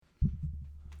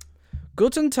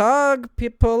Guten Tag,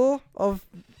 people of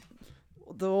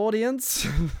the audience.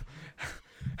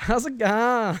 How's it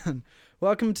going?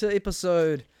 Welcome to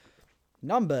episode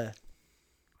number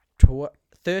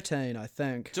 13, I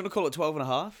think. Do you want to call it 12 and a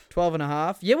half? 12 and a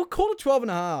half. Yeah, we'll call it 12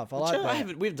 and a half. I like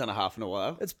that. We haven't done a half in a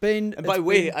while. It's been... And by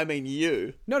we, I mean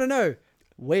you. No.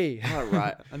 We. Oh,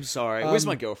 right. I'm sorry. Where's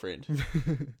my girlfriend?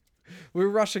 We're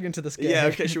rushing into this game. Yeah,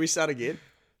 okay. Should we start again?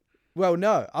 Well,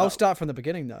 no. I'll start from the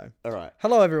beginning, though. All right.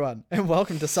 Hello, everyone, and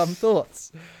welcome to Some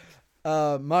Thoughts.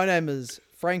 My name is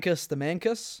Frankus the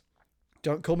Mankus.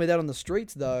 Don't call me that on the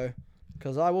streets, though,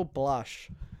 because I will blush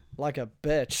like a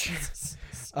bitch.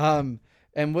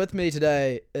 And with me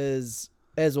today is,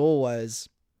 as always,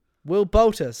 Will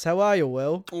Boltus. How are you,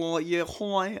 Will? Oh, yeah.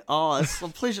 Hi. It's a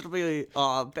pleasure to be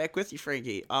back with you,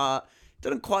 Frankie.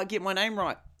 Didn't quite get my name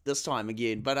right this time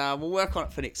again, but we'll work on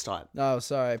it for next time. Oh,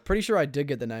 sorry. Pretty sure I did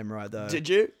get the name right, though. Did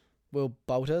you? Will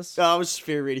Boltus? I was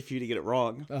very ready for you to get it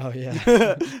wrong. Oh,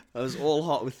 yeah. I was all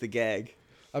hot with the gag.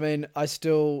 I mean, I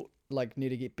still, need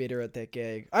to get better at that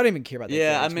gag. I don't even care about that gag,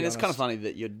 Yeah, I to mean, be it's kind of honest. funny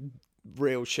that you're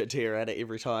real shit here at it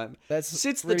every time. That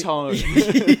Sets the tone.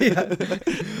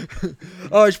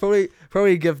 Oh, I should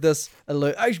probably give this a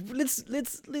look.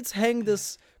 Let's hang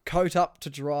this coat up to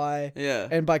dry. Yeah.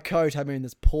 And by coat, I mean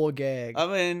this poor gag. I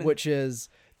mean, which is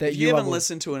that if you haven't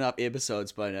listened to enough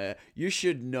episodes by now, you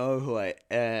should know who I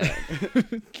am.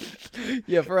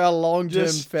 Yeah, for our long-term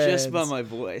fans. Just by my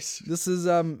voice. This is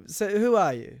So who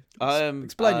are you?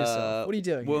 Explain yourself. What are you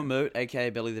doing? Will here? Moot, aka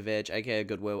Billy the Veg, aka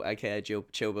Goodwill, aka Chill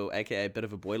Bill, aka Bit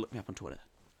of a Boy. Look me up on Twitter.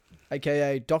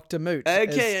 AKA Dr. Moot,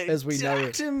 AKA as we know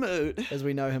it, Dr. Moot. as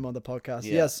we know him on the podcast.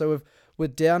 Yeah. Yeah, so we're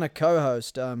down a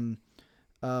co-host.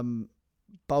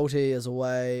 Bolty is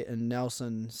away and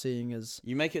Nelson, seeing as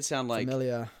You make it sound like.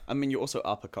 familiar. I mean, you're also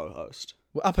up a co-host.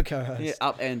 We're up a co-host. Yeah,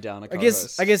 up and down a I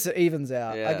co-host. guess it evens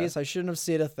out. I Yeah. guess I shouldn't have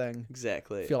said a thing.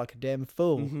 Exactly. I feel like a damn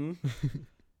fool. Mm-hmm.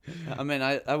 I mean,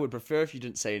 I would prefer if you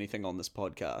didn't say anything on this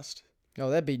podcast. Oh,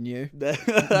 that'd be new.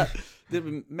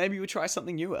 Then maybe we try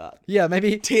something new out. Yeah,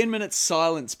 maybe 10-minute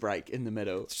silence break in the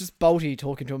middle. it's just Bolty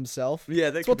talking to himself. Yeah,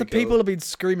 That's what the people have been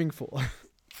screaming for.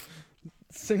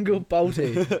 Single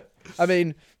Bolty. I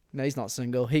mean, no, he's not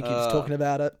single. He keeps talking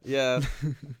about it. Yeah.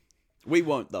 We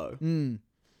won't, though. Mm.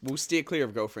 We'll steer clear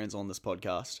of girlfriends on this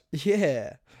podcast.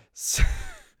 Yeah.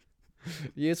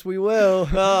 Yes, we will.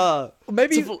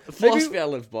 Maybe It's a philosophy I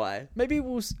live by. maybe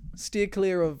we'll steer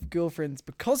clear of girlfriends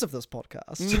because of this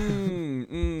podcast.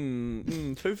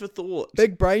 Food for thought.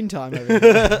 Big brain time over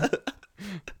here.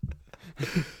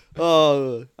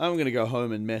 Oh, I'm going to go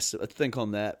home and think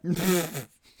on that.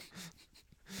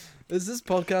 Is this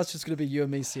podcast just going to be you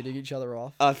and me setting each other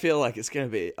off? I feel like it's going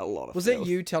to be a lot of Was filth. it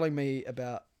you telling me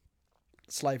about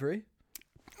slavery?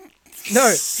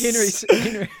 No, Henry.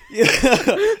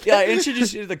 Yeah, I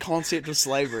introduced you to the concept of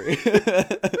slavery.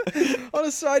 On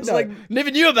a side note, like- never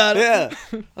knew about it. Yeah.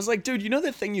 I was like, dude, you know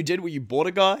that thing you did where you bought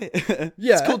a guy?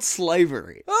 Yeah. It's called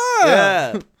slavery. Ah,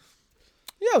 Yeah.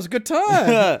 yeah, it was a good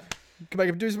time. Could make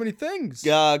him do so many things.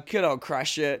 Good old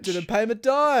crush it. Didn't pay him a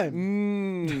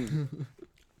dime.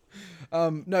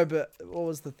 No, but what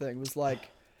was the thing? It was like,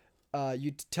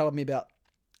 you telling me about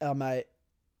our mate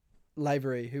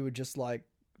Lavery, who would just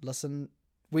listen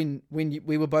when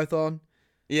we were both on.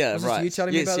 Yeah, Was right. this you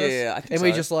telling me about yes, this? Yeah, I think and so.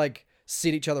 we just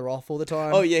set each other off all the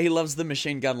time. Oh yeah, he loves the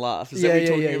machine gun laugh. Is that what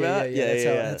you're talking about? Yeah.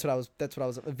 That's what I was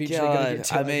eventually going to God, get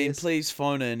to. I mean, guess. please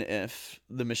phone in if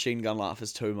the machine gun laugh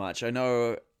is too much. I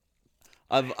know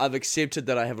I've accepted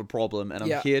that I have a problem and I'm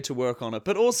Yeah. here to work on it.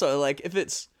 But also, if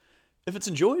it's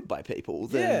enjoyed by people,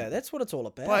 then Yeah, that's what it's all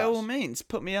about. by all means,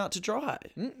 put me out to dry.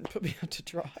 Put me out to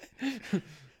try.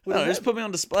 No, just put me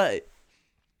on display.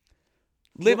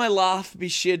 Let my laugh be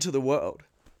shared to the world.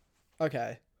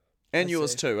 Okay. And I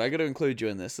yours see. too. I got to include you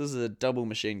in this. This is a double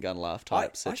machine gun laugh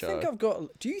type I situation. think I've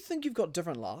got. Do you think you've got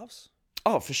different laughs?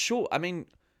 Oh, for sure. I mean,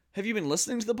 have you been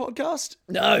listening to the podcast?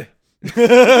 No.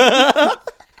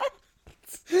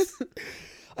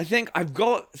 I think I've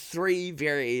got three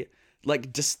very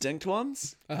distinct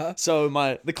ones. Uh-huh. So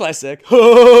the classic, you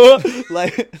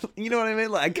know what I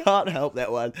mean? I can't help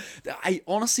that one. I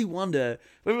honestly wonder.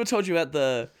 We ever told you about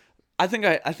the? I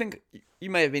think you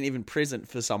may have been even present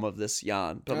for some of this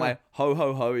yarn, but my ho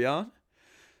ho ho yarn.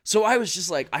 So I was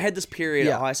just I had this period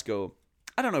Yeah. at high school.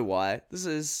 I don't know why. This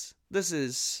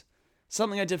is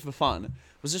something I did for fun.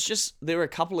 Was this just there were a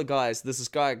couple of guys. There's this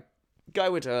guy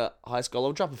went to high school.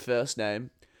 I'll drop a first name.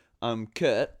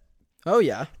 Kurt. Oh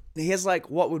yeah. He has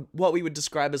what we would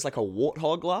describe as a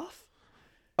warthog laugh.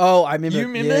 Oh, I remember. You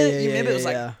remember? Yeah, You remember? It was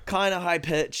yeah. kind of high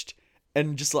pitched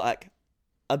and just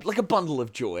like a bundle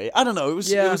of joy. I don't know. It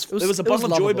was Yeah, it was it was- it was a it was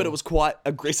bundle of joy, but lovable. it was quite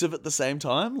aggressive at the same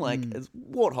time. Like it's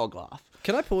warthog laugh.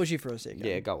 Can I pause you for a second?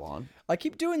 Yeah, go on. I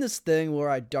keep doing this thing where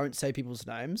I don't say people's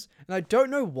names, and I don't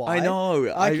know why. I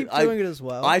know. I keep doing it as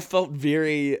well. I felt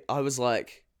very. I was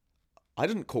like, I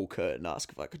didn't call Kurt and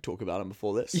ask if I could talk about him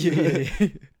before this. Yeah.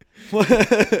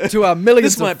 To our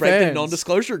millions This might of break the fans.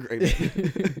 non-disclosure agreement.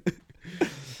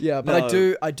 Yeah, but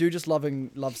No. I do just love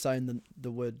saying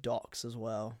the word docs as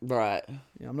well. Right.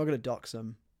 Yeah, I'm not gonna dox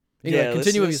him. Anyway, Yeah,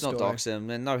 continue with let's your not story. dox him.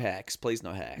 And no hacks. Please,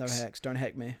 no hacks. No hacks, don't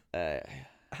hack me.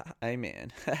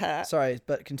 Amen. Sorry,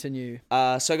 but continue.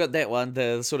 So I got that one,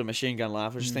 the sort of machine gun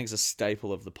laugh, which I think is a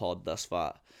staple of the pod thus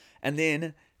far. And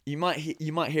then you might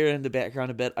hear it in the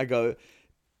background a bit. I go,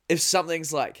 if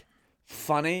something's like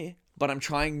funny, but I'm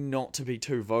trying not to be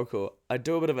too vocal, I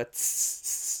do a bit of a.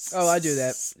 Oh, I do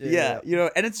that. Yeah, you know,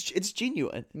 and it's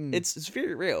genuine. Mm. It's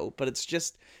very real, but it's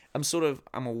just I'm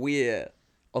aware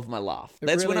of my laugh. It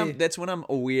That's really- when I'm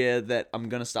aware that I'm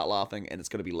gonna start laughing and it's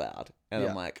gonna be loud. And Yeah.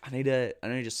 I'm like, I need to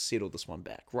just settle this one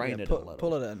back, rein Yeah, it in a little.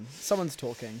 pull it in. Someone's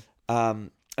talking. And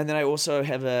then I also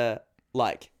have a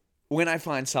like when I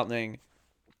find something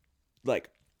like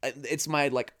it's my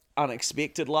like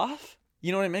unexpected laugh.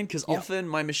 You know what I mean? Because Yeah. often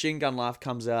my machine gun laugh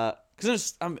comes out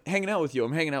because I'm hanging out with you.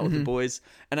 I'm hanging out with the boys,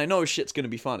 and I know shit's gonna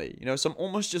be funny. You know, so I'm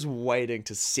almost just waiting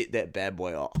to set that bad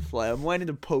boy off. Like I'm waiting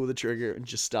to pull the trigger and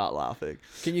just start laughing.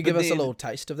 Can you But give us a then- little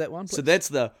taste of that one? So please? that's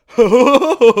the.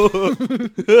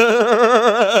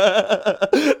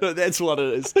 No, that's what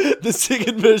it is. The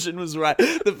second version was right.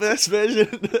 The first version.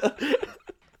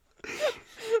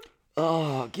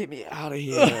 Oh, get me out of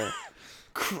here,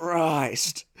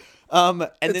 Christ! And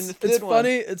then the third it's one.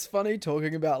 funny. It's funny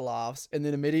talking about laughs and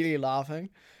then immediately laughing.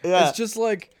 Yeah. It's just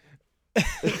like,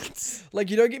 like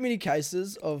you don't get many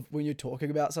cases of when you're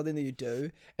talking about something that you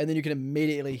do, and then you can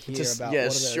immediately hear Just about yeah, what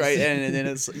it is. straight in, and then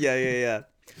it's yeah.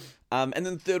 And then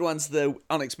the third one's the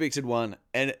unexpected one,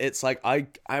 and it's like I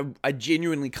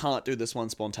genuinely can't do this one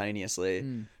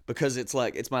spontaneously because it's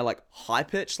my like high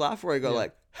pitched laugh where I go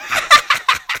like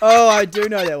Oh, I do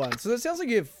know that one. So it sounds like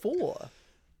you have 4.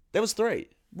 that was 3.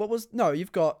 What was no?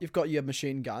 You've got your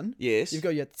machine gun. Yes. You've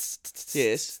got your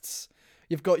Yes.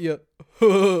 You've got your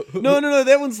No,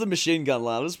 that one's the machine gun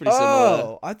laugh. It's pretty similar.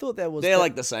 Oh, I thought that was They're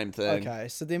like the same thing. Okay,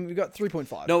 so then we've got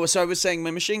 3.5. No, so I was saying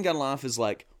my machine gun laugh is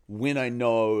like when I'm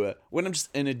just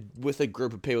with a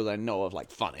group of people that I know of like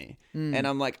funny, and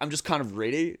I'm just kind of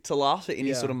ready to laugh at any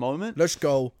Yeah. sort of moment, Let's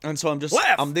go. and so I'm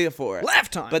Laugh! there for it. Laugh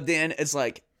time. But then it's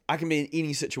like I can be in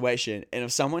any situation, and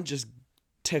if someone just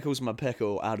tickles my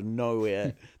pickle out of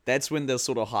nowhere, that's when the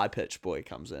sort of high pitched boy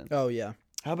comes in. Oh yeah.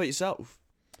 How about yourself?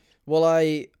 Well,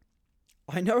 I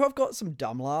know I've got some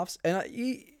dumb laughs, and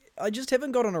I just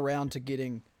haven't gotten around to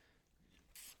getting.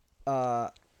 I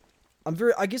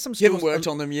guess I'm You still. haven't worked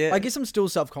on them yet. I guess I'm still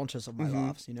self-conscious of my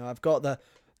laughs. You know, I've got the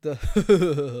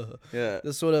Yeah.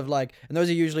 the sort of like, and those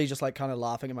are usually just like kind of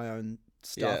laughing at my own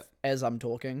stuff as I'm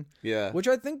talking, Yeah. which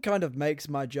I think kind of makes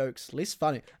my jokes less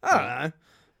funny. I don't know,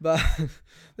 but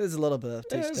there's a little bit of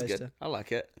Yeah, taste that's taster. good. I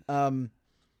like it. And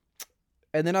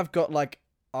then I've got like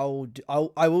I will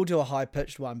do a high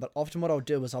pitched one, but often what I'll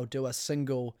do is I'll do a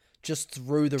single just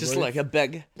through the Just roof, like a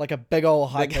big, like a big old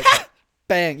high Big- pitch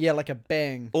bang, yeah, like a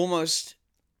bang. almost.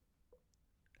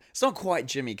 It's not quite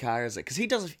Jimmy Carr, is it? Because he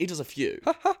does a few.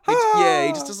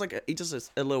 He just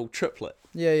does a little triplet,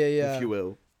 Yeah, if you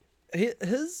will.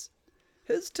 His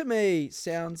to me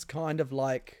sounds kind of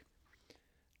like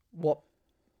what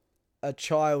a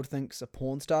child thinks a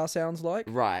porn star sounds like.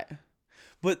 Right.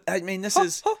 But I mean, this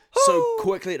is so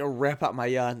quickly to wrap up my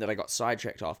yarn that I got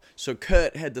sidetracked off. So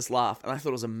Kurt had this laugh, and I thought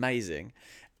it was amazing.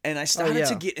 And I started yeah.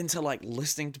 to get into like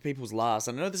listening to people's laughs.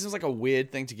 I know this is like a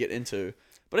weird thing to get into,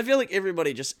 but I feel like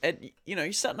everybody just,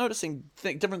 you start noticing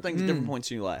different things at different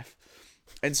points in your life.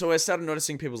 And so I started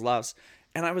noticing people's laughs,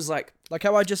 and I was like, Like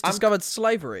how I just discovered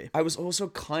slavery. I was also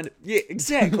kind of, yeah,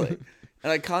 exactly.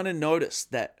 And I kind of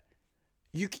noticed that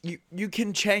you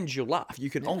can change your laugh.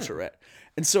 You can alter it.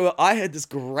 And so I had this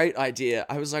great idea.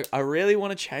 I was like, I really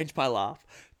want to change my laugh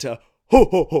to ho,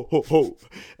 ho, ho, ho, ho.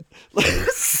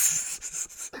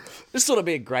 This sort of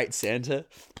be a great Santa.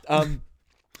 And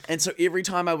so every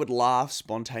time I would laugh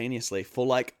spontaneously for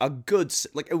like a good,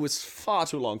 like it was far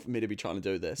too long for me to be trying to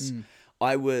do this.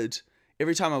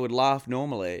 Every time I would laugh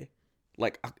normally,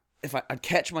 like if I'd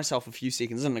catch myself a few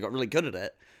seconds in, I got really good at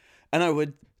it. And I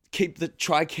would keep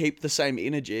the same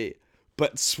energy,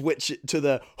 but switch it to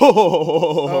the ho ho ho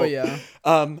ho ho. Oh yeah.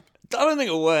 I don't think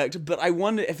it worked, but I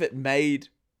wonder if it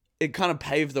kind of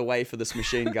paved the way for this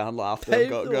machine gun laugh that I've Paved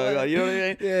got the going way. on. You know what I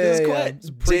mean? Yeah, It's yeah, quite it's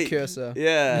a deep. precursor.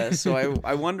 Yeah, so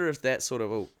I wonder if that sort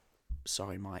of. Oh,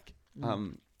 sorry, Mike.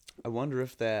 I wonder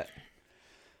if that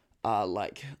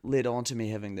like led on to me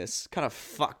having this kind of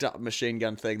fucked up machine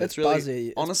gun thing that's It's really buzzy.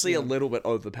 It's- honestly yeah. a little bit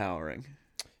overpowering.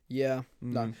 Yeah,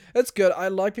 no, it's good. I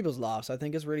like people's laughs. I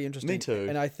think it's really interesting. Me too.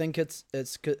 And I think it's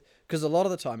because a lot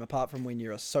of the time, apart from when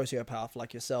you're a sociopath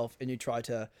like yourself and you try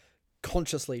to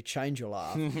consciously change your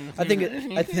laugh, I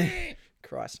think,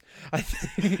 Christ,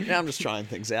 Now I'm just trying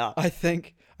things out. I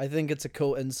think it's a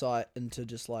cool insight into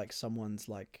just like someone's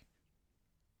like,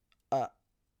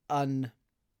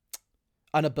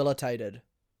 unhabilitated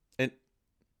And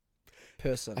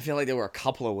person. I feel like there were a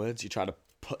couple of words you tried to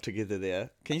put together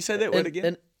there. Can you say that word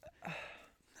again?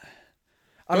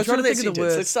 I'm Go trying to through that think of the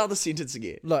sentence. word. Let's start the sentence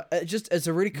again. Look, it's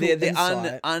a really cool The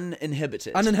insight.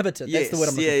 uninhibited. Uninhibited. That's the word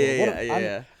I'm looking for. What-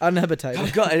 Yeah. Uninhibited. Oh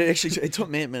god, it took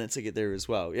me a minute to get there as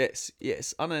well. Yes.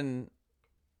 Uninhibited.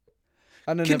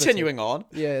 Continuing on.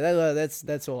 Yeah,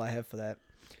 that's all I have for that.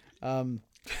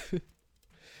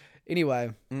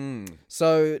 Anyway,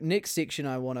 so next section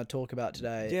I want to talk about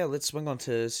today Yeah, let's swing on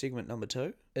to segment number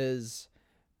 2. is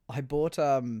I bought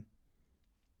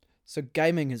so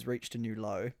gaming has reached a new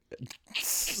low.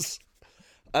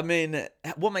 I mean,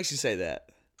 what makes you say that?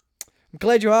 I'm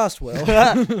glad you asked, Will.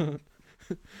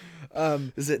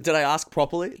 Is it? Did I ask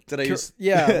properly? Did I use?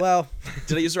 Yeah, well,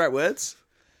 Did I use the right words?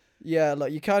 yeah,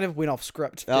 look, you kind of went off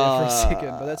script there for a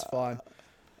second, but that's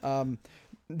fine.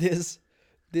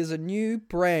 There's a new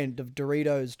brand of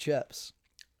Doritos chips.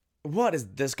 What has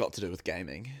this got to do with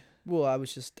gaming? Well, I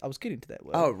was getting to that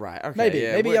word. Oh right, okay. maybe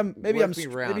yeah, maybe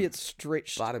work me it's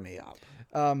stretched. butter me up.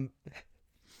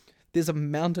 There's a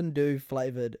Mountain Dew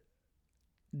flavored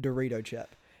Dorito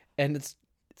chip, and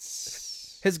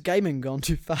has gaming gone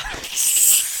too far?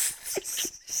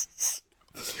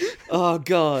 Oh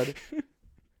god.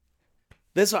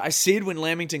 That's what I said when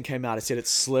Lamington came out. I said it's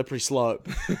slippery slope.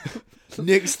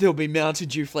 Next there'll be Mountain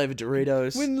Dew flavored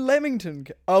Doritos. When Lamington,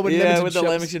 when with Lamington the chips-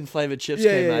 Lamington flavored chips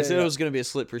Yeah, came yeah, out. I said yeah. it was going to be a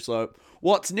slippery slope.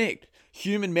 What's next?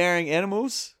 Human marrying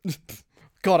animals?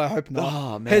 God, I hope not.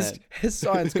 Oh, man. Has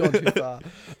science gone too far?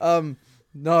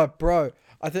 No, bro.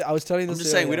 I was telling you this. I'm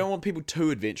just saying we earlier. don't want people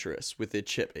too adventurous with their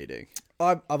chip eating.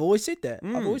 I've always said that.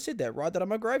 I've always said that. Write that on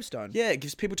my gravestone. Yeah, it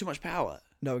gives people too much power.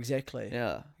 No, exactly.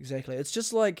 Yeah. Exactly. It's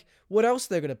just like what else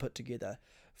they're gonna put together?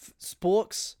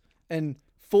 Sporks and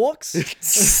forks.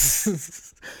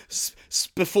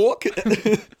 Spork?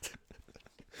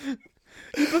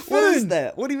 What is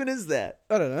that? What even is that?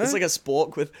 I don't know. It's like a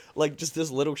spork with like just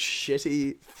this little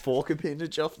shitty fork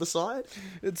appendage off the side.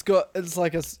 It's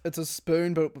like it's a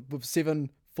spoon but with 7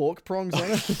 fork prongs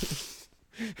on it.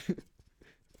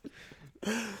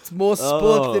 It's more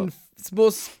spork than it's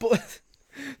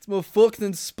more fork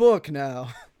than spork now.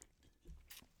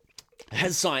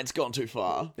 Has science gone too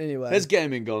far? Anyway. Has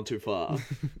gaming gone too far?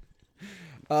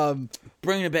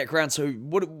 Bringing it back around, so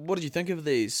what did you think of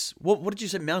these? What did you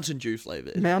say? Mountain Dew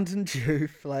flavored. Mountain Dew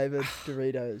flavored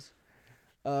Doritos.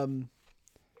 And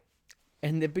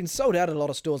they've been sold out at a lot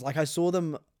of stores. Like I saw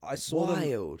them.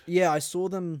 Wild. Yeah, I saw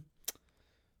them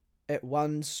at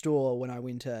one store when I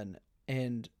went in,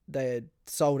 and they had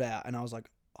sold out, and I was like,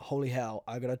 "Holy hell!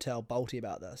 I gotta tell Bolty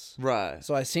about this." Right.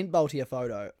 So I sent Bolty a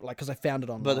photo, like, because I found it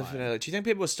online. But do you think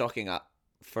people are stocking up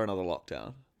for another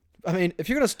lockdown? I mean, if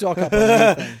you're gonna stock up on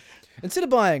anything, instead of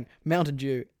buying Mountain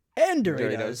Dew and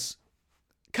Doritos.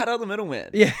 Cut out the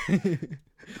middleman. Yeah,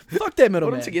 fuck that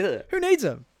middleman. Put them together. Who needs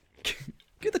them?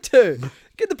 Get the two.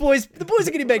 Get the boys. The boys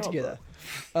are getting back together.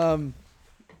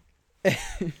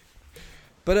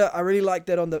 But I really like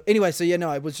that on the. Anyway, so yeah,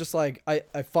 no, it was just like I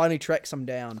finally tracked some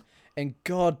down, and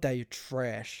God, they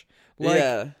trash. Like,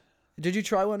 Yeah. Did you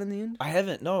try one in the end? I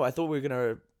haven't. No, I thought we were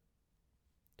gonna.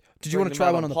 Did you want to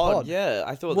try one on the pod? Yeah,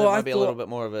 I thought Well, that might I be a little thought- bit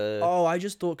more of a. Oh, I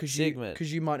just thought because Segment.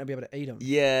 you might not be able to eat them.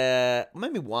 Yeah,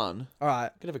 maybe one. All right.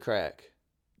 Could have a crack.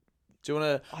 Do you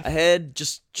want to? I had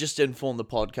just inform the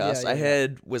podcast. Yeah, I yeah.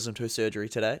 had wisdom tooth surgery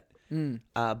today.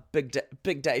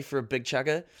 Big day for a big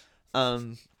chugger.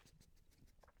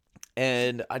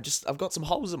 And I've got some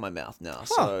holes in my mouth now,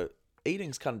 so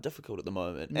eating's kind of difficult at the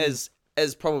moment,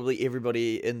 as probably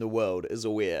everybody in the world is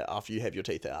aware after you have your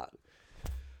teeth out,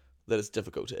 that it's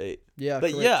difficult to eat. Yeah,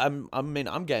 but correct. yeah,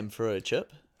 I'm game for a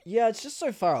chip. Yeah, it's just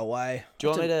so far away. Do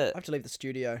you want me to? I have to leave the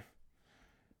studio.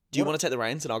 Do you want to take the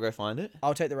reins and I'll go find it?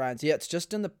 I'll take the reins. Yeah, it's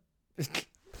just in the.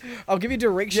 I'll give you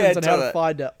directions on how to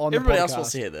find it on Everybody the podcast. else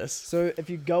wants to hear this. So if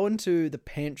you go into the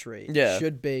pantry, Yeah. it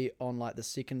should be on like the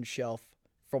second shelf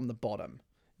from the bottom.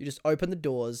 You just open the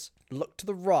doors, look to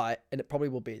the right, and it probably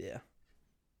will be there.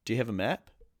 Do you have a map?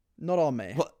 Not on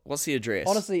me. What's the address?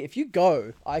 Honestly, if you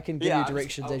go, I can give you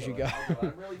directions as you go.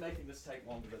 I'm really making this take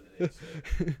longer than it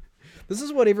is. This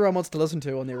is what everyone wants to listen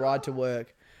to on their ride to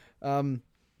work.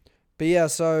 But yeah,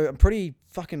 so I'm pretty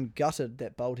fucking gutted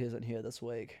that Bolt isn't here this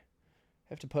week.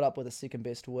 Have to put up with a second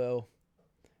best Will.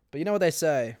 But you know what they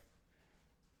say?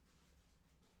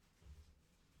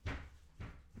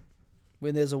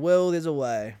 When there's a will, there's a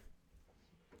way.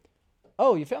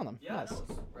 Oh, you found them. Nice. That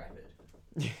was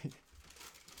rapid.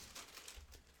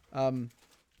 All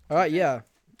right, yeah.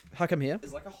 How come here?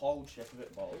 There's like a whole chip of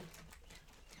it bowl.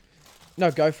 No,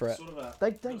 go for it. Sort of a,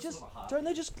 They just don't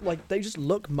they just like they just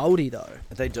look moldy though.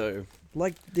 They do.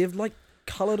 Like they've like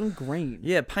coloured in green.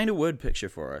 Yeah, paint a word picture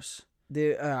for us.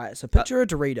 They're all right. So picture a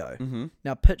Dorito. Mm-hmm.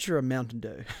 Now picture a Mountain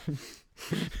Dew.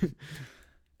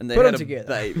 And they Put had 'em a together.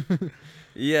 babe.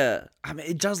 Yeah, I mean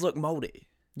it does look moldy.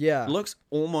 Yeah. It looks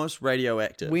almost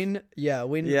radioactive. When a I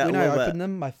little bit. opened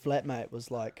them, my flatmate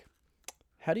was like,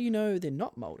 "How do you know they're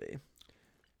not moldy?"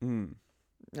 Mm.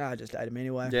 I just ate them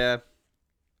anyway. Yeah,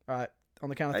 All right, on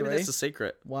the count of maybe three. that's the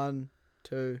secret. 1,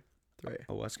 2, 3.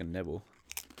 Oh, that's gonna nibble.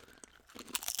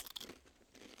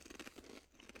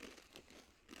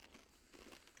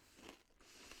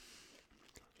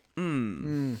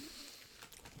 Mmm.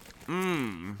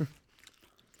 Mmm.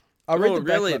 I read Oh, the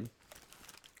back really? lip.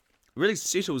 Really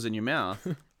settles in your mouth.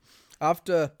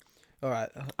 After. All right,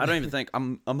 I don't even think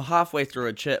I'm halfway through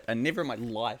a chip, and never in my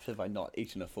life have I not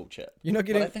eaten a full chip. you're not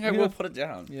getting. But I think I you're will not- put it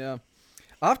down. Yeah.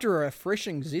 After a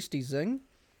refreshing zesty zing,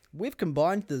 we've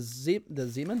combined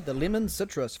the lemon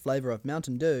citrus flavor of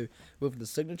Mountain Dew with the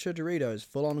signature Doritos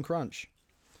full on crunch.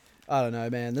 I don't know,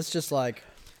 man. This just like,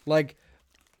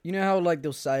 you know how like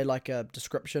they'll say like a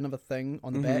description of a thing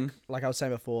on the back, like I was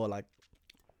saying before, like,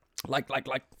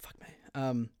 fuck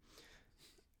me.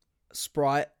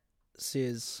 Sprite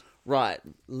says Right.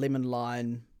 lemon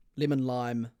lime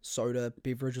soda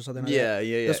beverage or something like that.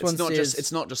 Yeah. This It's one not says,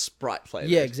 it's not just Sprite flavored.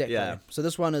 yeah, exactly. Yeah. So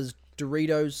this one is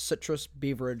Doritos citrus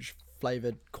beverage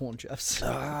flavored corn chips.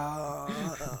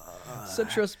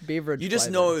 Citrus beverage. You just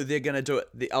flavored. know they're gonna do it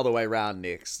the other way around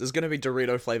next. There's gonna be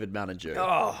Dorito flavored Mountain Dew.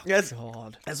 Oh Yes.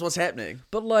 God! That's what's happening.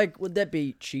 But like, would that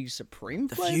be cheese supreme?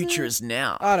 The flavor? future is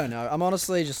now. I don't know. I'm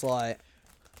honestly just like,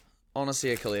 Honestly,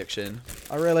 a collection.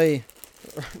 I really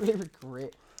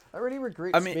regret. I really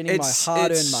regret I mean, spending my it's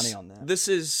hard-earned money on that. This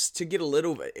is to get a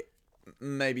little bit,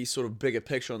 maybe sort of bigger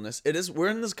picture on this. We're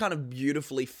in this kind of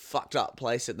beautifully fucked up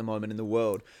place at the moment in the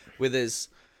world where there's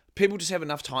people just have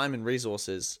enough time and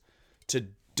resources to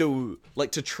do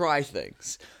to try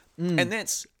things, and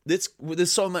that's there's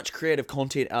so much creative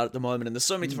content out at the moment, and there's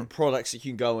so many different products that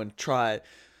you can go and try.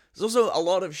 There's also a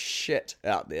lot of shit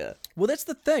out there. Well, that's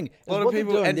the thing. A lot of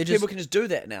people, and they're people can just do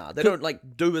that now. They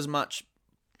don't do as much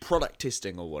product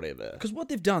testing or whatever. because what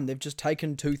they've done, they've just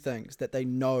taken two things that they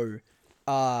know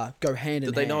go hand in hand.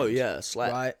 That they know, yeah,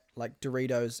 slap. Right? Like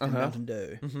Doritos and Mountain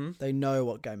Dew. Mm-hmm. They know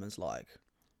what gamers like.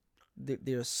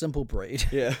 They're a simple breed.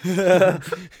 Yeah.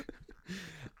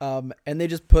 And they're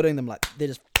just putting them they're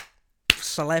just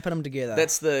slapping them together.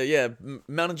 That's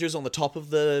Mountain Dew's on the top of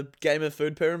the gamer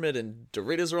food pyramid and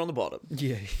Doritos are on the bottom.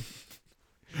 yeah.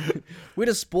 Where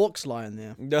does Sporks lie in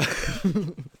there? No.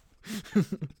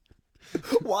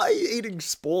 Why are you eating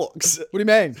sporks? What do you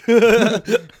mean?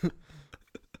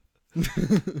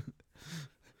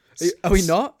 Are we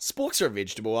not? Sporks are a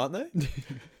vegetable, aren't they?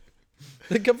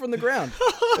 They come from the ground.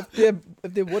 if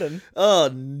they're wooden. Oh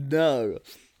no.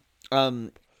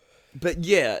 But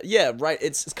yeah, right.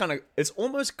 It's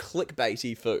almost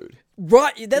clickbaity food.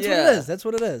 Right, that's what Yeah. it is. That's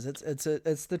what it is.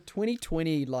 It's the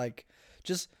 2020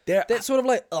 just They're- that sort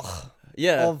of ugh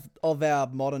Yeah. of our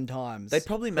modern times. They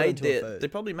probably put made into a their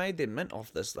food. mint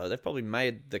off this though. They've probably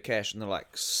made the cash and they're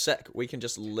like, sick. We can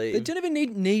just leave. They don't even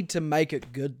need to make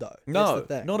it good though. No, That's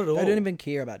the thing. not at all. They don't even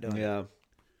care about doing it. Yeah.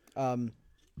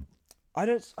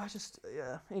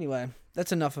 Anyway,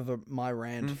 that's enough of my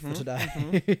rant Mm-hmm, for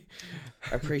today.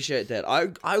 I appreciate that.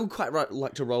 I would quite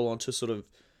like to roll on to sort of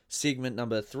segment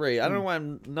number 3. I don't know why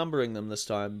I'm numbering them this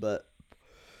time, but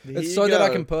It's so that I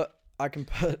can put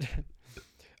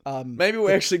maybe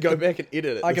we'll actually go back and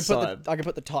edit it. I this can put time. I can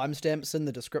put the timestamps in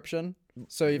the description.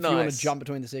 So if you want Nice. to jump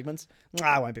between the segments,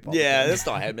 I won't be bothered. Yeah, that's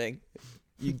not happening.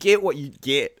 You get what you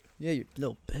get, Yeah, you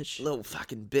little bitch. little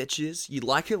fucking bitches. You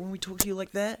like it when we talk to you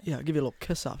like that? Yeah, I'll give you a little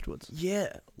kiss afterwards.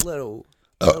 Yeah, little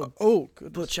Oh,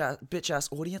 good. bitch ass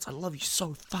audience. I love you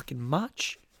so fucking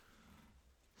much.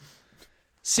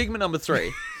 Segment number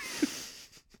 3.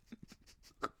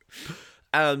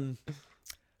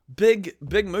 Big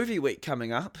movie week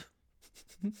coming up.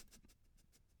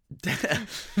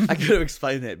 I could have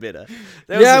explained that better.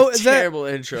 That was a terrible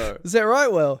intro. Is that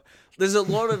right, Will? There's a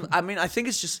lot of. I mean, I think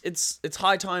it's just it's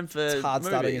high time for It's hard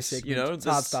movies. starting a segment. You know, It's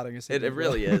hard starting a segment, It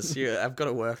really is. Yeah, I've got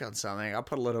to work on something. I'll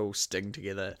put a little sting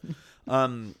together.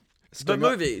 But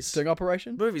movies. Sting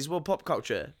operation. Movies, well, pop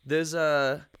culture. There's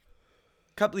a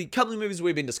couple of movies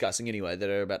we've been discussing anyway that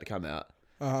are about to come out.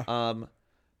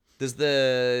 There's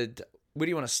the. Where do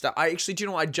you want to start? Do you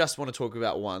know what? I just want to talk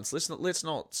about one. So let's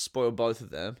not spoil both of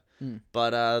them.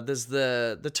 But there's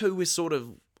the two we're sort of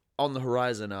on the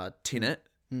horizon. Tenet,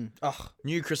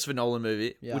 new Christopher Nolan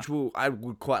movie, which I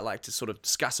would quite like to sort of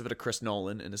discuss a bit of Chris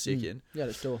Nolan in a second. Yeah,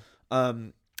 let's do it.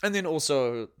 And then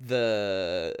also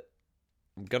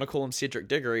I'm gonna call him Cedric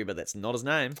Diggory, but that's not his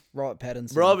name. Robert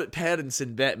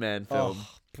Pattinson Batman film.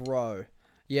 Oh, bro.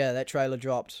 Yeah, that trailer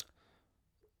dropped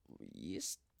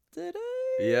yesterday.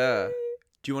 Yeah.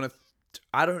 Do you want to...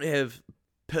 I don't have...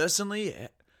 Personally,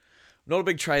 not a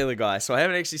big trailer guy, so I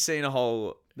haven't actually seen a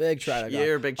whole... Big trailer guy.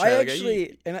 You're a big trailer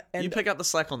guy. And you pick up the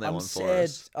slack on that one for sad,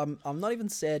 us. I'm not even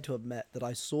sad to admit that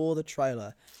I saw the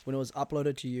trailer when it was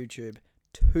uploaded to YouTube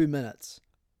 2 minutes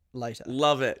later.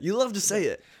 Love it. You love to see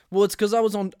it. Well, it's because I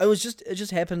was on... It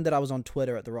just happened that I was on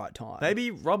Twitter at the right time.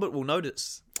 Maybe Robert will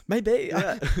notice. Maybe.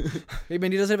 Yeah. I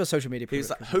mean, he doesn't have a social media. He's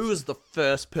like, who was the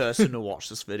first person to watch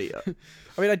this video?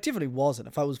 I mean, I definitely wasn't.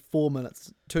 If I was 2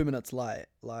 minutes late,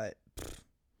 like...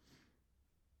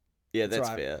 Yeah, that's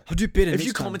right. fair. I'll do better If you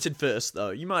next time. commented first, though,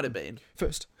 you might have been.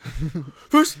 First.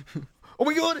 Oh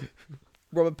my god!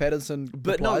 Robert Pattinson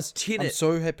But replies, no, Tenet. I'm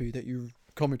so happy that you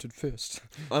commented first.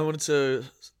 I wanted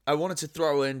to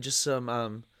throw in just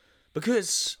some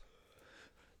because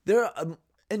there are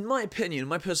in my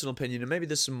personal opinion, and maybe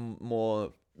there's some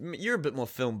more. You're a bit more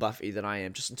film buffy than I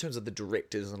am, just in terms of the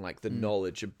directors and like the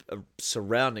knowledge of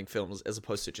surrounding films, as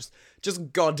opposed to just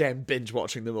goddamn binge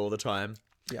watching them all the time.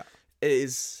 Yeah,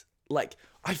 is like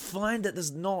I find that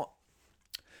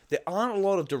there aren't a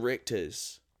lot of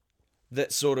directors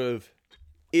that sort of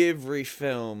every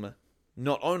film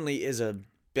not only is a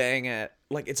banger,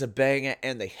 like it's a banger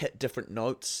and they hit different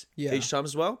notes each time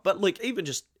as well, but like even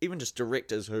just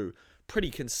directors who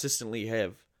pretty consistently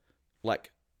have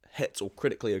like hits or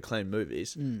critically acclaimed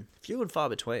movies, few and far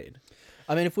between.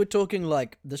 I mean, if we're talking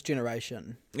like this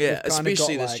generation, Yeah, we've kinda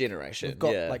especially got, this like, generation. We've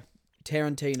got yeah. like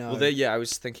Tarantino. Well, I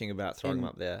was thinking about throwing them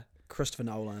up there. Christopher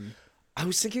Nolan. I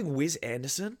was thinking Wes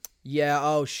Anderson. Yeah.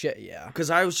 Oh shit. Yeah. Because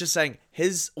I was just saying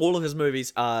all of his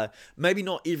movies are maybe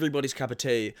not everybody's cup of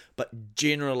tea, but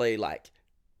generally like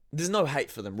there's no hate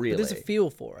for them really. But there's a feel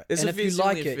for it, and if you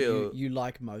like it, you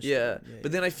like most. Yeah. of them.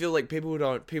 But then I feel like people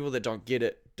that don't get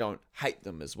it don't hate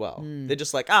them as well. They're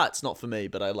just like, it's not for me,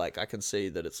 but I can see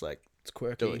that it's like it's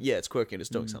quirky. it's quirky and it's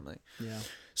doing something. Yeah.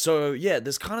 So yeah,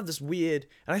 there's kind of this weird,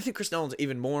 and I think Chris Nolan's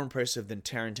even more impressive than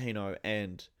Tarantino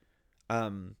and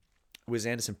Wes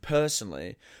Anderson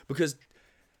personally, because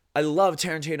I love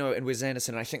Tarantino and Wes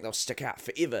Anderson, and I think they'll stick out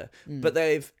forever. But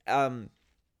they've and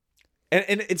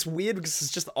it's weird because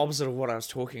it's just the opposite of what I was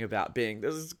talking about. Being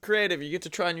this is creative, you get to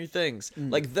try new things.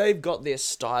 Like they've got their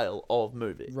style of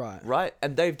movie, right,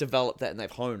 and they've developed that and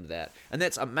they've honed that, and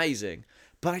that's amazing.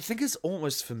 But I think it's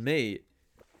almost for me,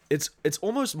 it's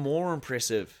almost more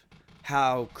impressive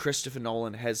how Christopher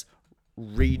Nolan has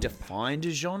redefined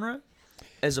a genre.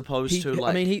 As opposed to like,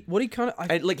 I mean, he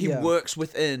works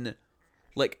within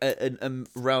like a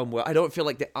realm where I don't feel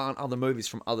like there aren't other movies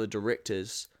from other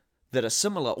directors that are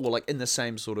similar or like in the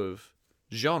same sort of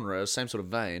genre, same sort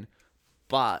of vein,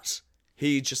 but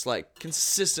he just like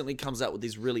consistently comes out with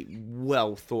these really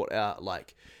well thought out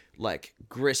like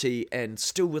gritty and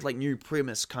still with like new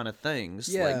premise kind of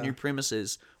things, like new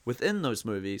premises within those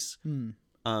movies,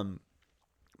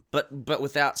 but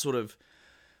without sort of.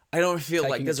 I don't feel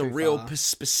like there's a real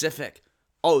specific,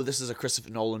 this is a Christopher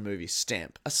Nolan movie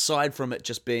stamp, aside from it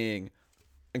just being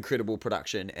incredible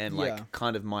production and like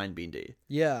kind of mind-bendy.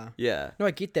 Yeah. Yeah. No,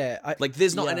 I get that.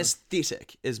 There's not an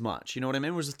aesthetic as much, you know what I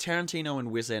mean? Whereas with Tarantino and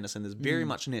Wes Anderson, there's very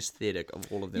much an aesthetic of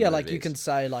all of them. Yeah, movies. like you can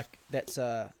say like that's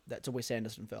a Wes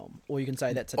Anderson film, or you can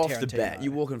say that's a Tarantino. Off the bat,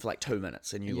 you walk in for like 2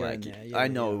 minutes and you I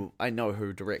know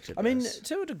who directed I mean, this.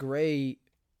 to a degree,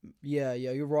 yeah,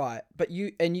 you're right. But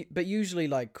usually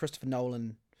like Christopher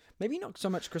Nolan, maybe not so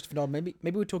much Christopher Nolan. Maybe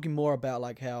we're talking more about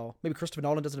like how maybe Christopher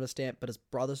Nolan doesn't have a stamp, but his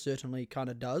brother certainly kind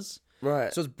of does.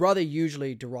 Right. So his brother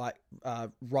usually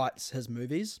writes his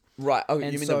movies. Right. Oh,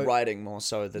 you mean the writing more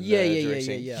so than the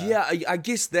directing? Yeah. Yeah, I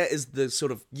guess that is the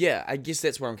sort of I guess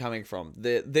that's where I'm coming from.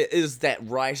 There is that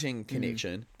writing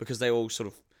connection because they all sort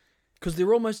of because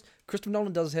they're almost Christopher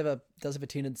Nolan does have a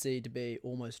tendency to be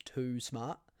almost too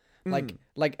smart.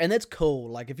 Like, and that's cool.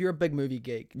 Like, if you're a big movie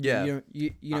geek, you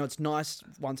know, it's nice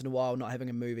once in a while not having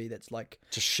a movie that's like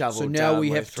just shoveled. So now down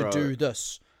we my have throat. to do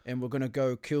this, and we're gonna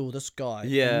go kill this guy.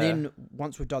 Yeah. And then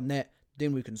once we've done that,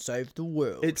 then we can save the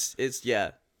world. It's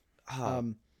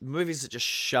movies that just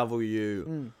shovel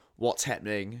you what's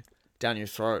happening down your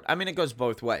throat. I mean, it goes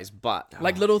both ways, but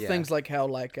Like little yeah. things like how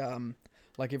like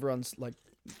everyone's like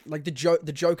the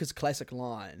Joker's classic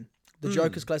line. The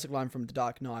Joker's classic line from The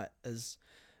Dark Knight is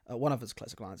one of his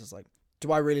classic lines is like,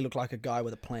 "Do I really look like a guy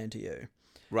with a plan to you?"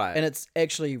 Right. And it's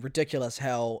actually ridiculous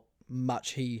how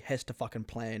much he has to fucking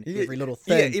plan every little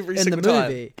Yeah, thing every in the single time.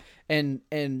 movie.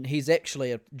 And he's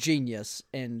actually a genius.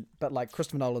 But like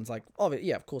Christopher Nolan's like, oh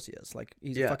yeah, of course he is. Like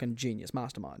he's a Yeah. fucking genius,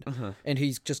 mastermind. Uh-huh. And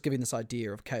he's just giving this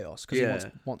idea of chaos because Yeah.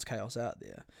 he wants chaos out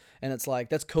there. And it's like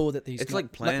that's cool that he's It's not-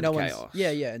 like planned no one's- chaos.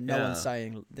 Yeah, and no Yeah. one's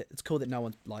saying that. It's cool that no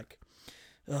one's like,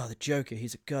 oh, the Joker,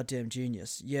 he's a goddamn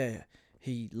genius. Yeah,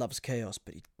 he loves chaos,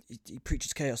 but he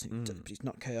preaches chaos, but he's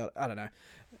not chaotic. I don't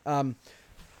know.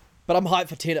 But I'm hyped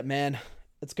for Tenet, man.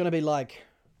 It's gonna be like,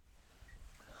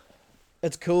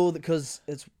 it's cool because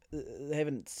they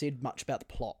haven't said much about the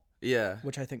plot, Yeah.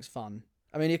 which I think's fun.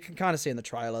 I mean, you can kind of see in the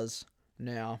trailers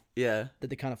now Yeah. that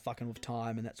they're kind of fucking with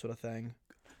time and that sort of thing.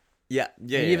 Yeah.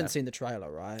 Yeah. You yeah. haven't seen the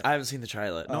trailer, right? I haven't seen the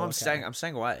trailer. No, Oh, I'm okay.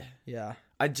 staying away. Yeah.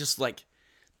 I just like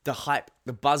the hype,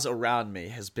 the buzz around me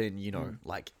has been,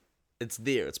 like it's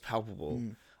there, it's palpable.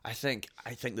 I think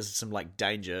there's some like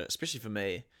danger, especially for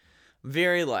me.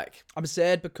 Very like I'm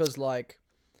sad because like,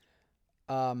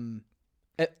 I'm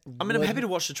happy to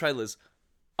watch the trailers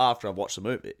after I've watched the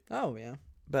movie. Oh yeah.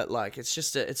 But like it's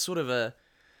just it's sort of a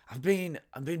I've been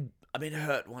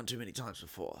hurt one too many times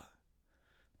before.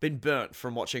 Been burnt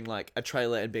from watching like a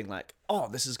trailer and being like, oh,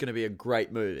 this is going to be a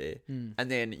great movie.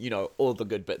 And then, all the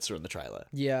good bits are in the trailer.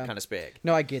 Yeah. Kind of spag.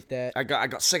 No, I get that. I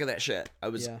got sick of that shit. I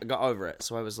Yeah. got over it.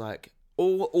 So I was like,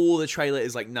 all the trailer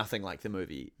is like nothing like the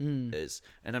movie is.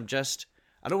 And I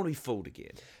don't want to be fooled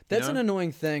again. That's you an know?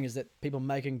 annoying thing is that people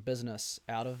making business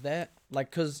out of that.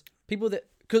 Like, because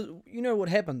you know what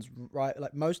happens, right?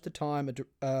 Like most of the time,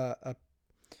 a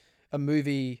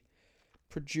movie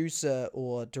producer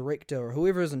or director or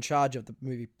whoever is in charge of the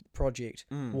movie project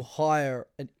will hire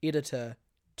an editor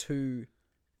to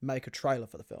make a trailer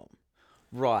for the film.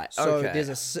 Right. So okay.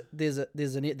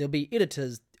 there'll be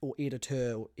editors or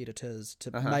editors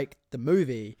to make the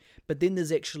movie, but then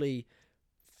there's actually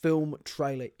film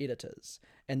trailer editors,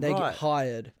 and they Right. get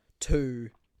hired to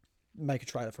make a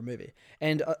trailer for a movie.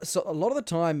 And so a lot of the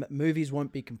time, movies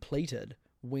won't be completed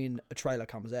when a trailer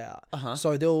comes out.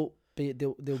 So they'll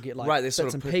get like Right, they're bits sort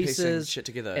of and piecing pieces shit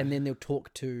together. and then they'll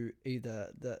talk to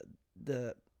either the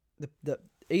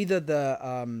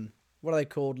what are they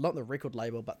called? Not the record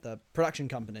label, but the production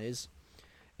companies.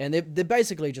 And they're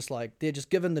basically just like, they're just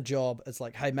given the job. It's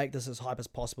like, hey, make this as hype as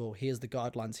possible. Here's the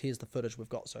guidelines. Here's the footage we've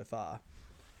got so far.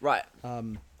 Right.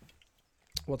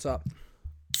 What's up?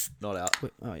 Not out.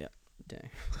 Oh yeah, dang.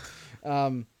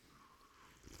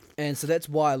 And so that's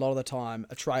why a lot of the time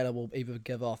a trailer will either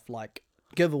give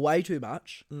away too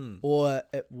much, or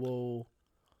it will,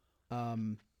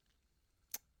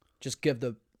 just give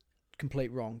the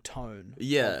complete wrong tone.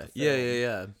 Yeah. of the Yeah. film,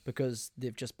 Yeah. Because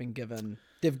they've just been given.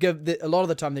 A lot of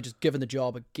the time they're just given the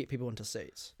job and get people into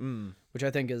seats, which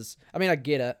I think is. I mean, I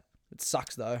get it. It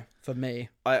sucks though for me.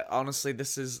 I honestly,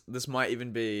 this might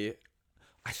even be.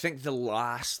 I think the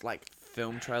last like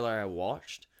film trailer I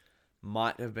watched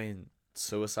might have been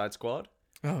Suicide Squad,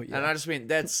 Oh yeah. and I just mean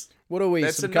that's What are we?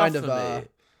 that's Some enough kind of for me.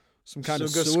 some kind of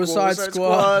Suicide Suicide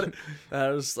Squad. And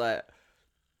I was like,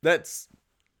 that's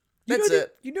You know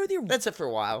it. That's it for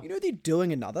a while. You know they're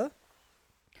doing another.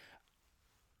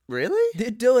 Really?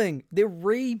 They're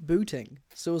rebooting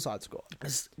Suicide Squad.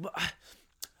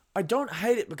 I don't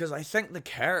hate it because I think the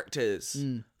characters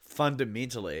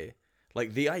fundamentally,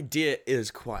 like the idea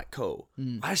is quite cool.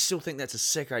 I still think that's a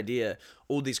sick idea.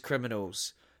 All these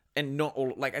criminals, and not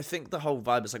all. Like I think the whole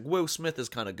vibe is like Will Smith is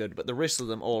kind of good, but the rest of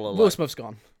them all are Will like Smith's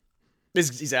gone.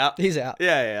 he's out. He's out.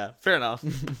 Yeah. Fair enough.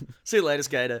 See you later,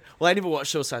 Skater. Well, I never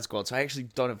watched Suicide Squad, so I actually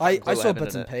don't have. I clue saw what happened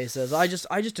bits in and it. pieces. I just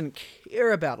didn't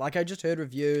care about. Like I just heard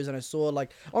reviews and I saw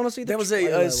like honestly There was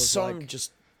trailer some like,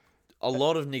 just a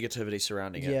lot of negativity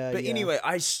surrounding it. Yeah, But yeah. anyway,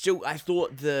 I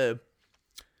thought the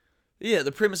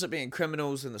premise of being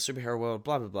criminals in the superhero world,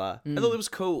 blah blah blah. I thought it was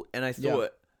cool, and I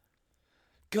thought,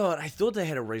 God, I thought they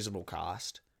had a reasonable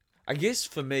cast. I guess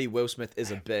for me, Will Smith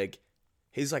is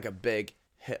he's like a big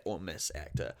hit or miss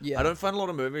actor. Yeah. I don't find a lot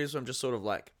of movies where I'm just sort of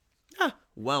like,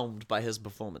 whelmed by his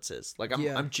performances. Like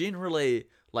I'm generally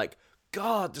like,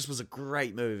 God, this was a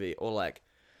great movie, or like,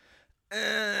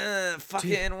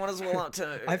 fucking, what is Will up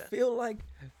to? I feel like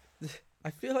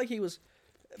he was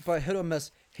by hit or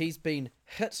miss. He's been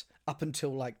hit up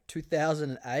until like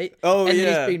 2008. Oh, and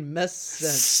yeah. he's been missed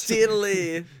since.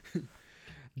 Steadily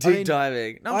deep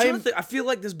diving. No, I'm trying to think. I feel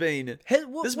like there's been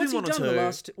What's been he one or done the two.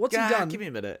 last? What's he done? Give me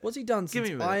a minute. What's he done Give me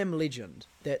since a minute. I Am Legend?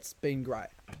 That's been great.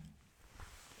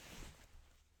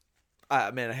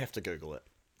 Man, I have to Google it.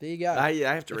 There you go. I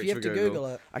have to If reach you for have to Google.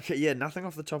 Google it. Yeah, nothing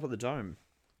off the top of the dome.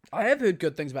 I have heard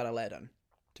good things about Aladdin,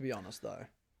 to be honest, though.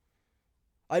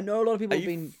 I know a lot of people Are have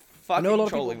you been... fucking know a lot of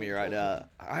trolling people- me right now?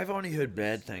 I've only heard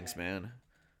bad things, man.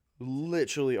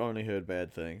 Literally only heard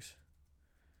bad things.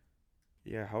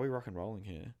 Yeah, how are we rock and rolling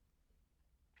here?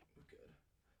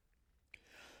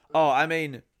 Oh, I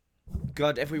mean,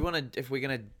 God, if we're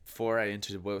gonna foray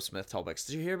into Will Smith topics,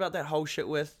 did you hear about that whole shit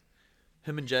with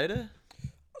him and Jada?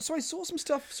 So I saw some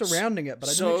stuff surrounding it, but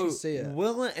I didn't actually see it.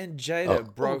 Will and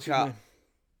Jada broke excuse up me.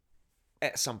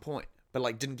 at some point, but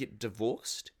like didn't get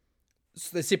divorced.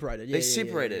 So they separated. Yeah, They yeah, yeah,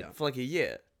 separated yeah. for like a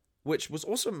year, which was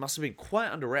also must have been quite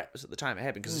under wraps at the time it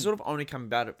happened because it's sort of only come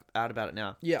out about it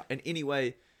now. Yeah. And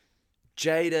anyway,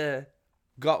 Jada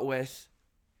got with,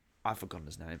 I've forgotten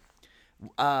his name.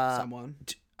 Someone.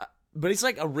 But he's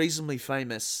like a reasonably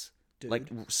famous Dude. like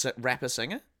rapper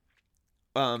singer.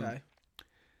 Okay.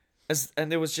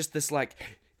 And there was just this like,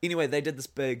 anyway, they did this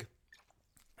big,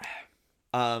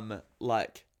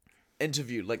 like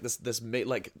interview, like this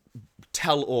like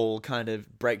tell all kind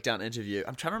of breakdown interview.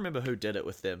 I'm trying to remember who did it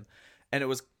with them, and it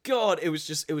was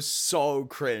it was so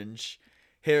cringe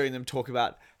hearing them talk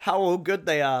about how all good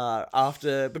they are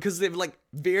after, because they're like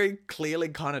very clearly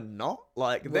kind of not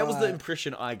like that was the Right.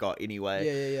 impression I got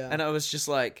anyway. Yeah. And I was just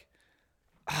like,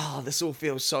 this all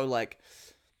feels so like,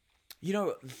 you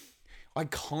know, I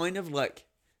kind of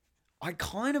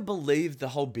believe the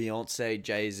whole Beyonce,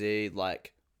 Jay-Z,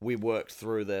 like, we worked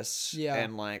through this Yeah.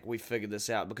 and like we figured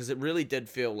this out, because it really did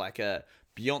feel like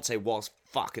Beyonce was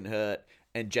fucking hurt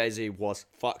and Jay-Z was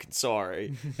fucking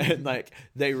sorry. And like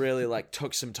they really like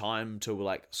took some time to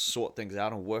like sort things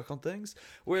out and work on things.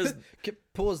 Whereas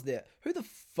Pause there. Who the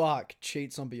fuck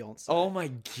cheats on Beyonce? oh my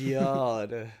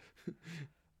god.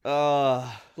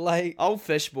 Like, Old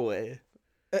fish boy.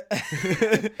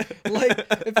 like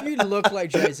if you look like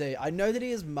Jay-Z, I know that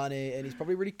he has money and he's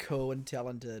probably really cool and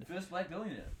talented. First black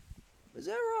billionaire. Is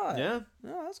that right? Yeah.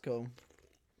 Oh, that's cool.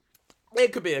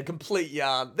 It could be a complete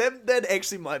yarn. That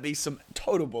actually might be some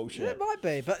total bullshit. It might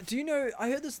be, but do you know? I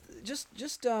heard this.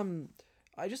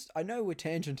 I know we're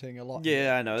tangenting a lot. Yeah,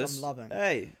 here, I know. which This, I'm loving.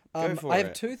 Hey, go for I it.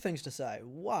 have two things to say.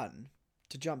 One,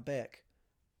 to jump back,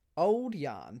 old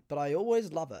yarn, but I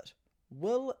always love it.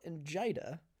 Will and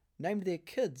Jada named their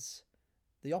kids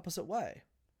the opposite way.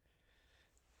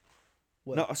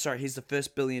 Will. No, sorry, he's the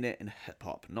first billionaire in hip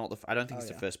hop. I don't think Oh, he's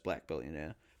yeah. the first black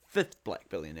billionaire. Fifth black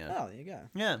billionaire. Oh, there you go.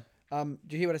 Yeah. Do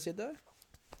you hear what I said though?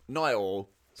 Not all.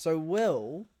 So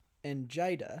Will and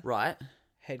Jada Right.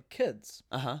 had kids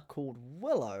called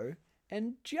Willow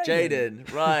and Jaden.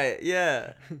 Jaden. Right.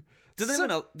 Yeah. There's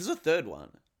a third one.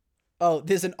 Oh,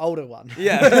 there's an older one.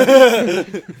 Yeah. I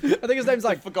think his name's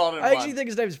like. forgotten I actually one. think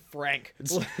his name's Frank.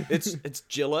 It's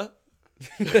Jilla.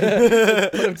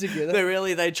 Put them together.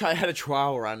 They had a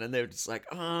trial run and they were just like,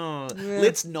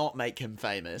 let's not make him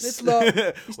famous. Let's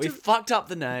not- we fucked up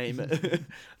the name.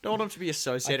 Don't want him to be I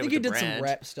associated think with he the did brand. some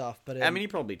rap stuff, but I mean, he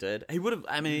probably did. He would have.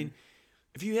 I mean,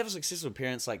 if you have successful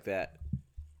parents like that,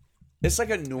 it's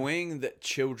like annoying that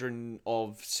children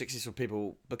of successful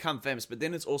people become famous. But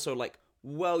then it's also like,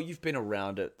 well, you've been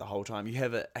around it the whole time. You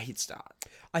have a head start.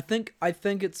 I think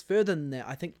it's further than that.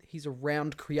 I think he's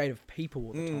around creative people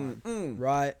all the time,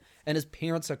 right? And his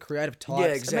parents are creative types. Yeah, It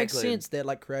makes exactly. sense that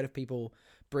like creative people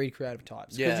breed creative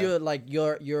types Yeah.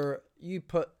 because you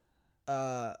put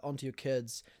onto your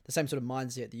kids the same sort of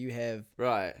mindset that you have.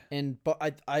 Right.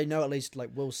 But I know at least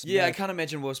like Will Smith. Yeah, I can't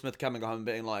imagine Will Smith coming home and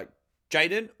being like,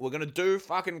 Jaden, we're gonna do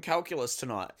fucking calculus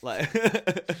tonight. Like,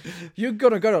 You're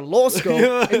gonna go to law school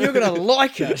and you're gonna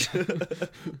like it.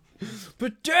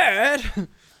 But Dad,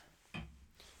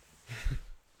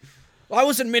 I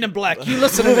was in Men in Black. You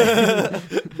listen to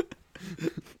me.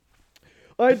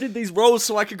 I did these roles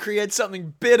so I could create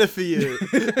something better for you.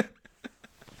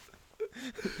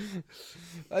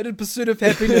 I did Pursuit of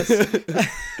Happiness.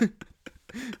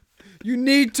 You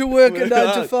need to work a 9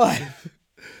 to 5.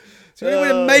 So you're going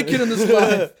to make it in this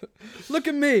life. Look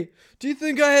at me. Do you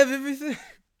think I have everything?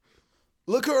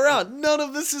 Look around. None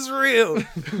of this is real.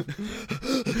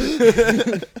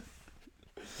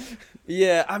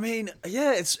 Yeah, I mean,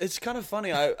 yeah, it's kind of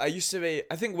funny. I used to be.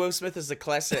 I think Will Smith is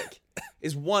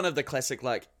is one of the classic,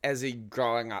 like, as he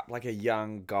growing up like a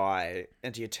young guy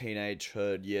into your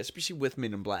teenagehood, yeah, especially with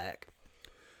Men in Black,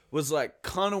 was like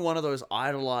kind of one of those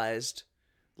idolized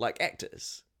like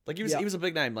actors. Like he was a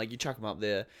big name. Like you chuck him up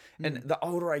there, and the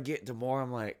older I get, the more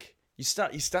I'm like, you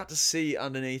start to see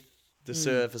underneath the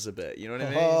surface a bit. You know what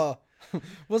I mean?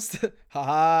 What's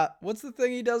the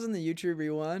thing he does in the YouTube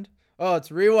Rewind? Oh,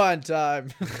 it's rewind time.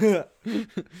 You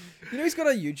know he's got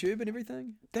a YouTube and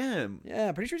everything. Damn. Yeah,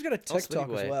 I'm pretty sure he's got a TikTok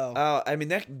as well. I mean,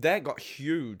 that got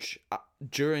huge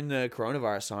during the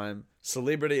coronavirus time.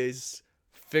 Celebrities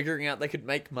figuring out they could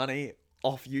make money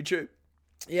off YouTube.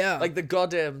 Yeah, Like the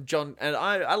goddamn John, and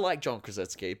I like John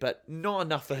Krasinski, but not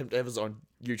enough for him to have his own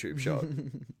YouTube show.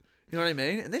 You know what I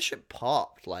mean? And that shit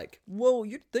popped. Like, well,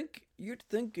 you'd think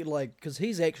like because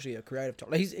he's actually a creative type.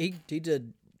 Like, he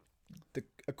did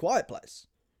A Quiet Place.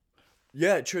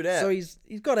 yeah, true that. So he's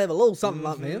got to have a little something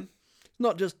like him.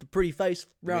 Not just the pretty face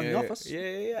around the office.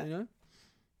 Yeah. You know,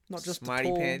 not just Smarty the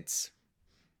tall, pants.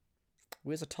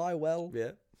 Wears a tie well.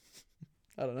 Yeah.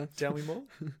 I don't know. Tell me more.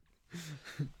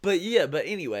 But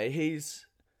anyway,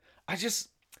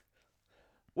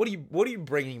 what are you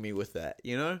bringing me with that,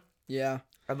 you know? Yeah.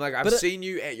 I'm like, I've seen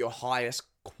you at your highest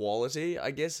quality,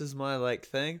 I guess is my like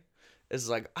thing. It's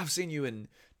like I've seen you in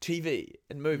TV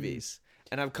and movies,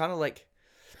 and I'm kind of like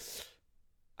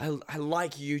I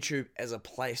like YouTube as a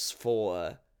place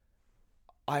for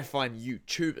I find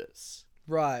YouTubers.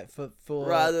 Right, for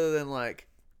Rather than like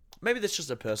maybe that's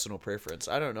just a personal preference.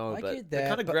 I don't know, I but get they that,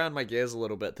 kind of but- ground my gears a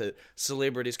little bit that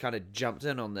celebrities kind of jumped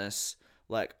in on this,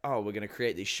 like, oh, we're going to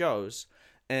create these shows.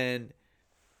 And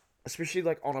especially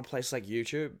like on a place like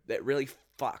YouTube, that really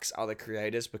fucks other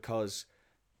creators because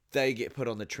they get put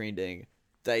on the trending,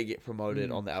 they get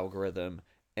promoted on the algorithm,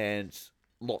 and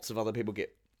lots of other people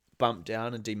get bumped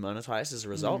down and demonetized as a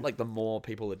result. Like the more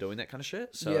people are doing that kind of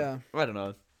shit. So, Yeah. I don't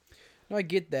know. No, I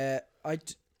get that.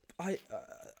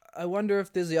 I wonder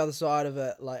if there's the other side of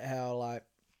it, like how like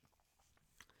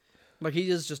he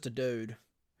is just a dude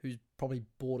who's probably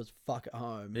bored as fuck at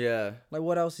home. Yeah. Like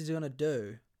what else is he gonna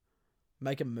do?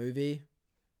 Make a movie?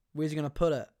 Where's he gonna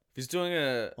put it? He's doing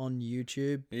a... On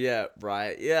YouTube? Yeah,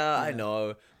 right. Yeah, I Yeah.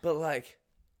 know. But like,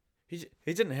 he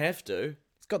didn't have to.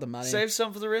 He's got the money. Save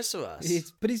some for the rest of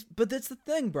us. But that's the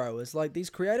thing, bro. Is like these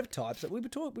creative types that we've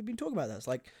been talking about this.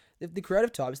 Like the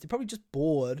creative types, they're probably just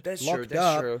bored. That's locked true, that's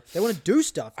up. true. They want to do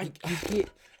stuff. I- You get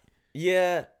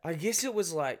Yeah, I guess it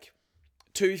was like,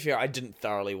 to be fair, I didn't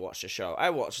thoroughly watch the show. I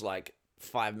watched like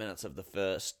 5 minutes of the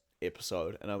first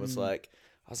episode, and I was like,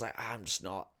 I'm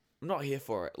not here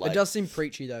for it. Like, it does seem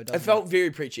preachy though. Doesn't it felt very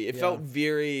preachy. It Yeah. felt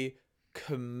very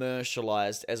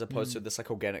commercialized as opposed to this like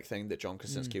organic thing that John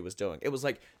Krasinski was doing. It was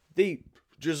like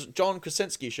just John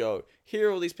Krasinski show. Here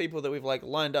are all these people that we've like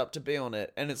lined up to be on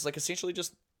it, and it's like essentially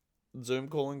just Zoom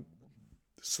calling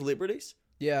celebrities.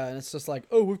 Yeah, and it's just like,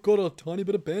 oh, we've got a tiny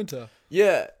bit of banter.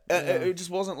 Yeah, it just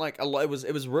wasn't like a lot. It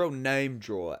was real name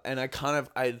draw, and I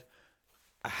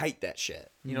hate that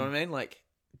shit. You know what I mean? Like,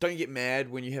 don't you get mad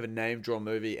when you have a name draw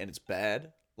movie and it's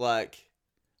bad? Like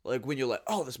when you're like,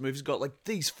 oh, this movie's got like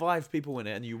these 5 people in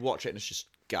it, and you watch it and it's just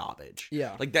garbage.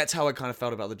 Yeah. like that's how I kind of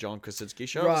felt about the John Krasinski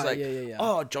show. It Right, was like, yeah.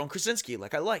 oh, John Krasinski,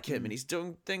 like I like him, and he's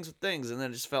doing things with things, and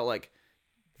then it just felt like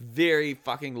very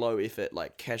fucking low effort,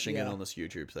 like cashing in Yeah. on this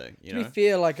YouTube thing. You To know? be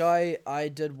fair, like I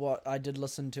did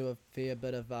listen to a fair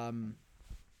bit of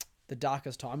The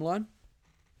Darkest Timeline.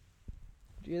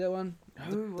 Do you hear that one?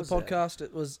 Who The was that?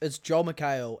 podcast. It's Joel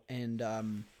McHale and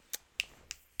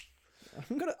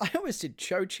I almost said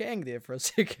Cho Chang there for a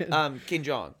second. Ken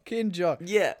Jeong. Ken Jeong.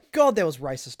 Yeah. God, that was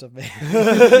racist of me.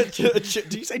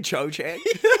 Do you say Cho Chang?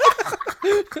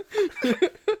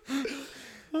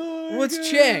 Well, it's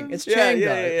Chang. It's Yeah, Chang yeah,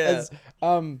 though. yeah, yeah.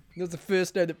 That was the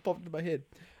first name that popped into my head.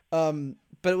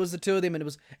 But it was the two of them, and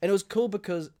it was cool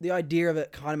because the idea of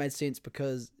it kind of made sense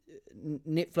because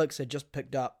Netflix had just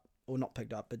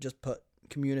but just put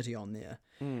Community on there,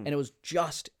 and it was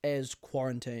just as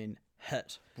quarantine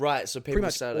hit. Right, so people Pretty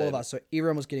much started... all of us. So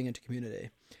everyone was getting into Community,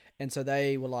 and so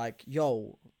they were like,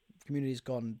 "Yo, Community's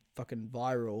gone fucking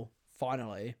viral.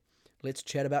 Finally, let's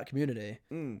chat about Community."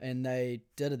 And they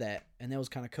did that, and that was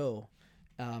kind of cool.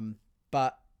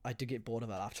 But I did get bored of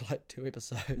it after like 2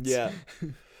 episodes. Yeah. Do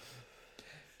you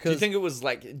 'Cause- think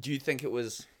it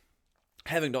was,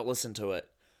 having not listened to it,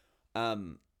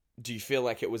 do you feel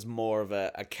like it was more of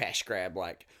a cash grab?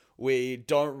 Like, we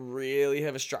don't really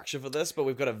have a structure for this, but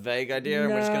we've got a vague idea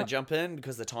and we're just Nah. going to jump in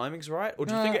because the timing's right? Or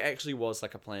do you think it actually was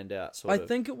like a planned out sort I of?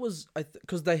 think it was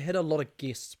because they had a lot of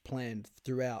guests planned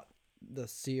throughout the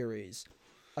series.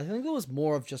 I think it was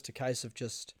more of just a case of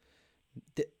just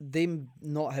them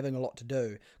not having a lot to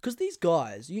do. Because these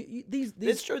guys, these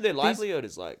It's true, their livelihood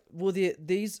is like... well,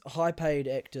 these high-paid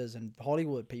actors and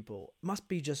Hollywood people must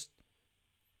be just,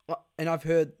 and I've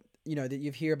heard, that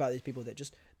you hear about these people that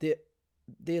just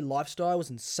their lifestyle was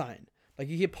insane. Like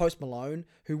you hear Post Malone,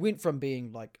 who went from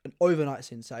being like an overnight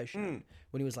sensation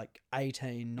when he was like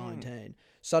 18, 19.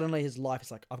 Suddenly his life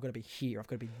is like, I've got to be here, I've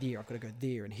got to be there, I've got to go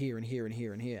there and here and here and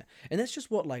here and here. And that's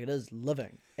just what like it is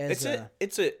living. Yes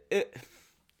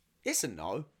and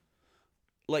no.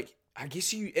 Like, I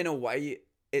guess in a way,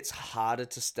 it's harder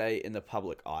to stay in the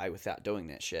public eye without doing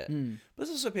that shit. But there's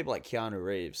also people like Keanu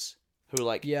Reeves who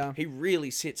like, he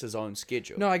really sets his own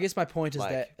schedule. No, I guess my point is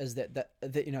Like-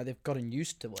 that you know they've gotten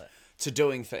used to it. to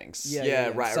doing things.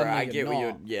 Yeah. Right. Suddenly I you're get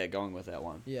where not. you're going with that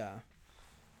one. Yeah,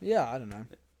 I don't know.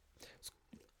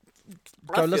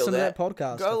 I Go feel listen to that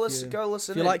podcast. Go if listen. you- Go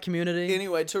listen. If you in. like Community,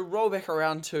 Anyway, to roll back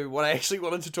around to what I actually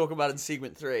wanted to talk about in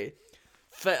segment 3,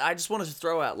 I just wanted to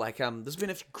throw out like there's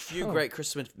been a few great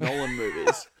Christopher Nolan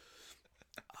movies.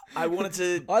 I wanted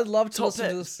to. I'd love to top listen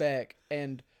to picks. this back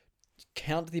and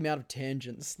count the amount of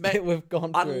tangents that we've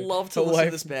gone through. I'd love to away listen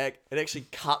to this from- back and actually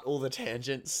cut all the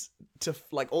tangents to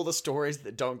like all the stories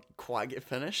that don't quite get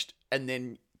finished, and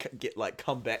then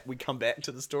come back. We come back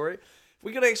to the story. If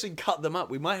we could actually cut them up,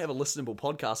 we might have a listenable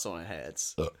podcast on our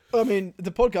hands. I mean,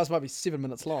 the podcast might be 7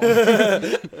 minutes long.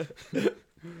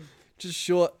 Just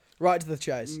short, right to the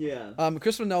chase. Yeah.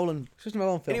 Christopher Nolan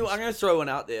films. Anyway, I'm going to throw one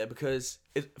out there because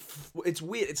it's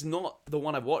weird. It's not the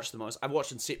one I've watched the most. I've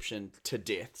watched Inception to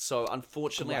death, so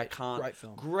unfortunately I can't.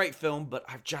 Great film. But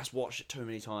I've just watched it too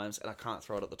many times and I can't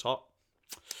throw it at the top.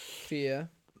 Fear.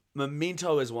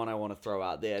 Memento is one I want to throw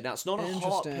out there. Now, it's not a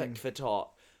hot Interesting. pick for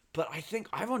top, but I think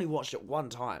I've only watched it one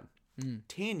time,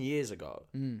 10 years ago,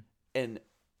 and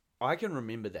I can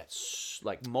remember that,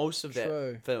 like, most of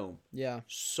True. that film. Yeah.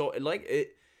 So, like,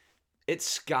 it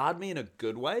scarred me in a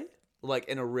good way, like,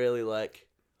 in a really, like,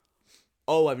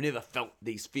 oh, I've never felt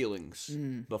these feelings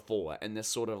before, and this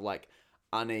sort of, like,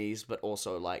 unease, but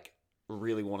also, like,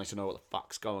 really wanting to know what the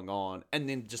fuck's going on, and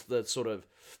then just the sort of,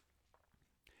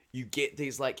 you get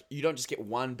these, like, you don't just get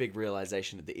one big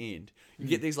realization at the end. You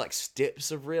get these, like, steps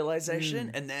of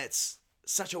realization, and that's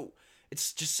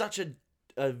it's just such a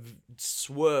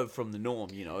swerve from the norm,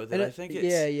 you know, that I think it's...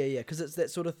 Yeah, because it's that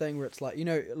sort of thing where it's like, you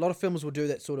know, a lot of films will do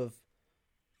that sort of,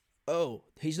 oh,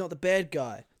 he's not the bad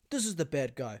guy. This is the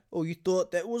bad guy. Oh, you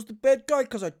thought that was the bad guy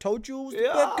because I told you it was the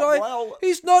bad guy? Well,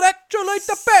 He's not actually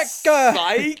the bad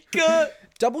guy. psych!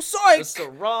 Double psych. It's the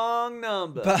wrong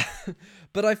number.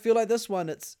 But I feel like this one,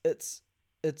 it's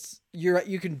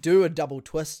you can do a double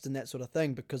twist and that sort of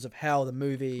thing because of how the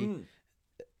movie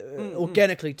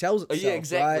organically tells itself. Yeah,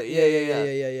 exactly.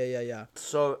 Right? Yeah.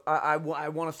 So I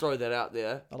want to throw that out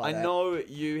there. I like that. know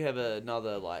you have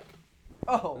another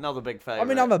big favorite. I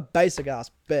mean, I'm a basic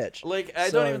ass bitch. Like, I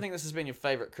So- don't even think this has been your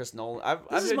favorite Chris Nolan. I've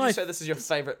This is heard my- you say this is your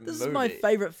favorite movie. This is my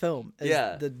favorite film.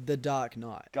 Yeah. The Dark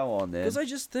Knight. Go on, then. Because I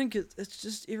just think it's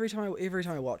just every time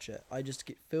I watch it, I just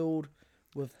get filled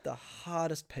with the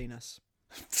hardest penis.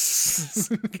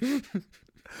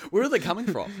 Where are they coming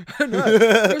from? No,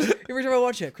 every time I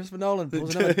watch it, Christopher Nolan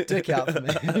pulls another dick out for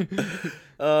me.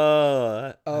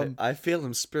 I feel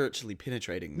him spiritually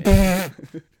penetrating me.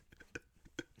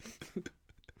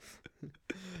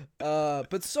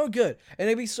 But so good, and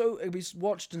it'd be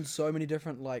watched in so many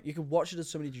different, like, you could watch it as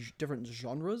so many different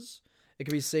genres. It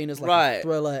could be seen as like a Right.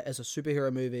 thriller, as a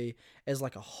superhero movie, as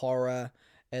like a horror,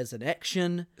 as an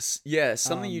action. Yeah,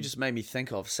 something you just made me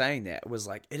think of saying that was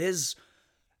like, it has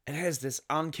this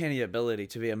uncanny ability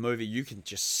to be a movie you can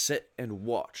just sit and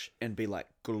watch and be like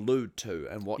glued to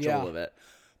and watch Yeah. all of it.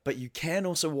 But you can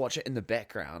also watch it in the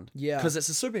background. Yeah. Because it's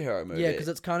a superhero movie. Yeah, because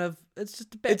it's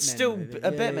just a Batman. It's still movie.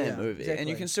 a Yeah, Batman yeah, movie. And you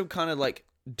exactly. can still kind of like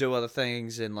do other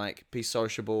things and like be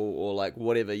sociable or like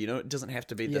whatever, you know? It doesn't have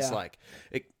to be this Yeah. like...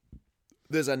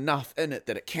 There's enough in it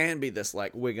that it can be this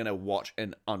like, we're going to watch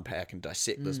and unpack and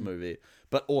dissect this movie.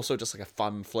 But also just like a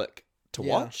fun flick to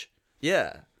Yeah. watch.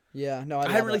 Yeah. Yeah, no, I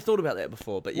love hadn't really it. thought about that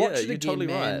before, but Watch yeah, it you're again, totally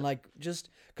man. right. Like, just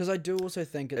because I do also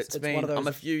think it's been, one of those. I'm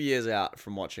a few years out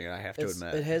from watching it, I have to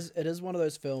admit. It is one of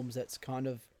those films that's kind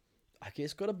of, I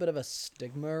guess, got a bit of a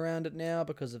stigma around it now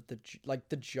because of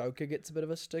the Joker gets a bit of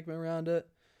a stigma around it.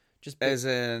 As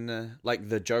in, like,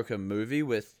 the Joker movie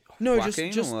with no,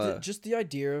 Joaquin, just the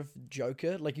idea of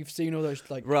Joker. Like, you've seen all those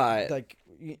Right. Like,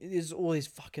 there's all these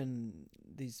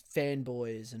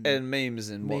fanboys and memes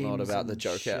and whatnot memes about the and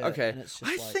Joker. shit, Okay, and it's just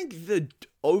I like- think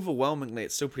overwhelmingly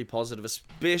it's still pretty positive,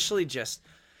 especially just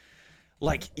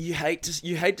like you hate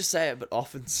to say it, but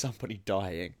often somebody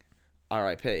dying,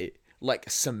 R.I.P. like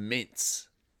cements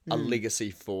a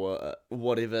legacy for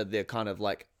whatever their kind of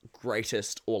like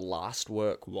greatest or last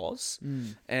work was.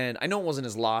 And I know it wasn't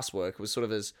his last work; it was sort of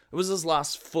his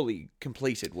last fully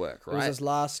completed work, It was right? his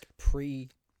last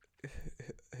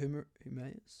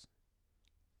Humaeus.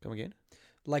 Come again?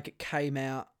 Like, it came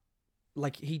out,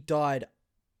 like, he died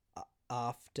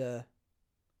after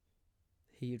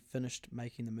he had finished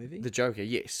making the movie. The Joker,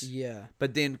 yes. Yeah.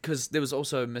 But then, because there was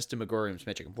also Mr. Megorium's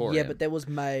Magic Emporium. Yeah, but that was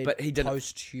made But he didn't-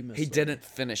 posthumously. he didn't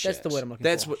finish That's it. the word I'm looking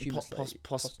That's for. what Posthumously.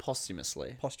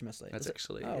 posthumously. Posthumously. That's Is it?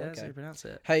 actually Oh, that's how okay. you pronounce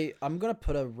it. Hey, I'm going to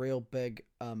put a real big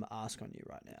ask on you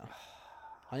right now.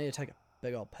 I need to take a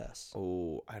big old piss.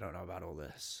 Oh, I don't know about all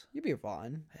this. You'll be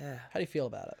fine. Yeah, How do you feel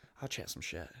about it? I'll chat some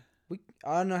shit.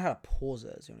 I don't know how to pause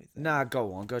it, is the only thing. Nah,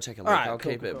 go on, go take a look. Alright, I'll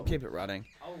cool, keep cool, it cool. keep it running.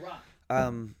 I'll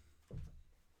run.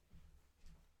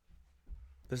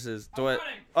 This is running.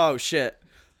 Oh shit!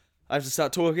 I have to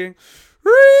start talking.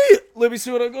 Let me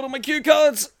see what I got on my cue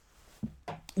cards.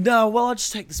 No, well, I'll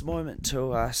just take this moment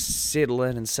to settle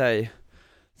in and say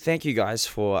thank you guys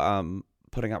for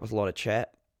putting up with a lot of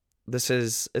chat.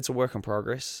 It's a work in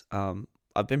progress.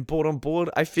 I've been brought on board.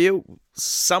 I feel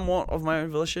somewhat of my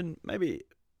own volition, maybe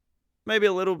a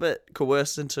little bit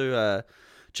coerced into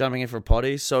jumping in for a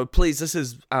potty. So please, this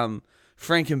is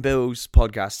Frank and Bill's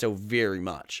podcast still very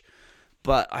much.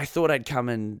 But I thought I'd come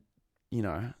and,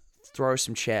 throw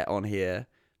some chat on here,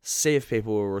 see if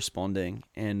people were responding,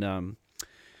 and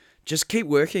just keep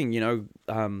working.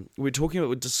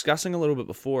 We're discussing a little bit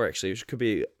before, actually, which could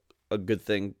be a good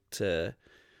thing to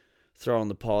throw on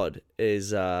the pod, is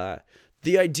the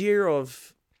idea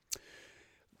of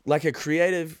like a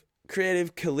creative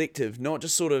collective, not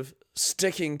just sort of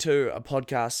sticking to a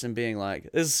podcast and being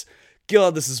like, this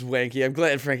is wanky. I'm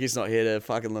glad Frankie's not here to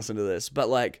fucking listen to this, but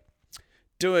like,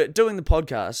 doing the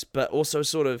podcast, but also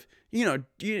sort of,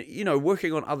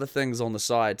 working on other things on the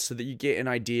side so that you get an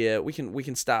idea. We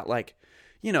can start like,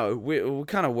 we're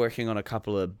kind of working on a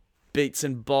couple of beats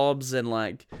and bobs and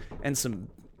some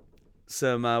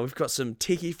we've got some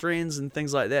techie friends and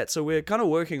things like that. So we're kind of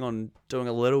working on doing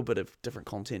a little bit of different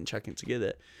content and chucking it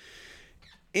together.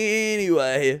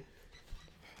 Anyway,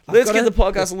 let's get the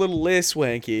podcast a little less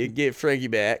wanky and get Frankie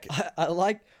back.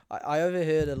 I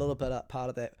overheard a little bit part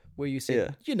of that where you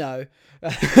said, which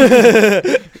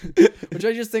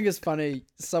I just think is funny,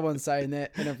 someone saying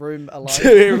that in a room alone. To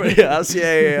everybody else,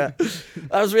 yeah.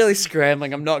 I was really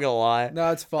scrambling, I'm not going to lie.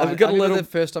 No, it's fine. I've got the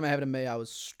first time it happened to me, I was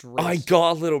stressed. I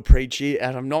got a little preachy,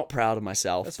 and I'm not proud of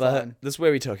myself, That's but fine. that's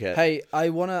where we took it. Hey, I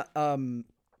want to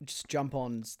just jump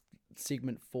on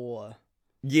segment 4.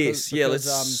 Yes,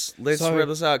 because, let's so- wrap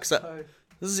this up, because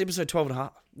this is episode 12 and a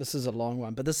half. This is a long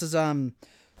one, but this is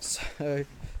so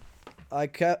I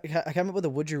came up with a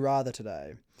would you rather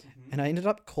today, and I ended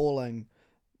up calling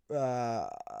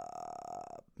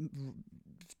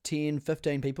 10,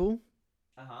 15 people.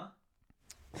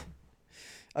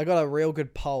 I got a real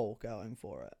good poll going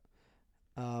for it.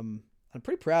 I'm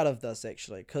pretty proud of this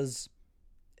actually because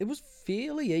it was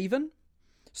fairly even.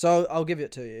 So I'll give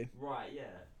it to you. Right, yeah.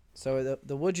 So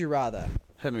the would you rather.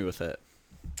 Hit me with it.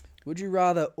 Would you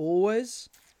rather always...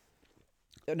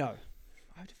 No.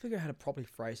 I have to figure out how to properly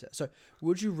phrase it. So,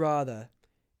 would you rather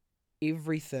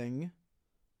everything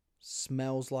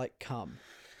smells like cum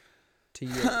to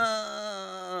you?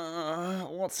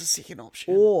 What's the second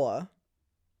option? Or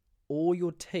all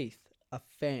your teeth are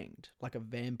fanged like a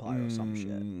vampire or some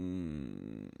shit?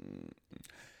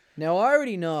 Now, I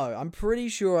already know. I'm pretty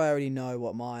sure I already know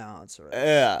what my answer is.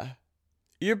 Yeah.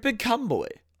 You're a big cum boy.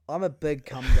 I'm a big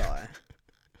cum guy.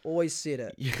 Always said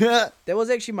it. Yeah. That was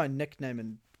actually my nickname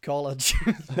in college.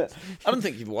 I don't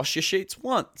think you've washed your sheets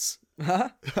once. Huh?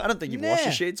 I don't think you've washed your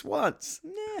Nah. sheets once.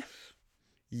 Nah.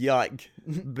 Yike.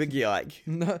 Big yike.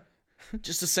 No.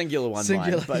 Just a singular one,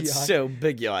 Singular mine, but yike. still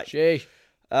big yike. Sheesh.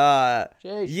 Yeah,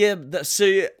 Sheesh.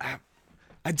 so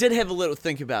I did have a little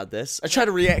think about this. I tried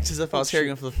to react as if I was hearing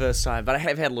it for the first time, but I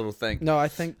have had a little think. No, I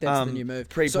think that's the new move.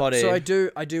 pre-potty. So I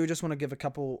do just want to give a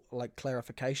couple like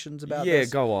clarifications about Yeah, this.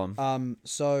 go on.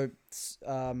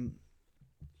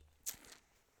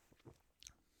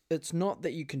 It's not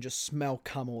that you can just smell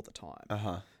cum all the time.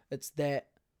 Uh-huh. It's that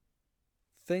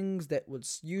things that would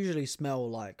usually smell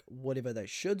like whatever they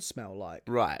should smell like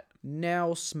Right.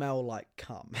 now smell like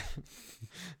cum.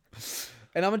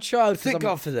 And I'm a child. 'cause Thank I'm-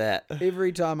 God for that.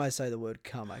 Every time I say the word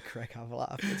cum, I crack up a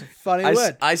laugh. It's a funny I,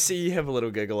 word. I see you have a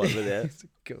little giggle over there. It's a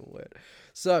good word.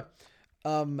 So,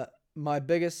 my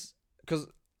biggest, because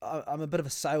I'm a bit of a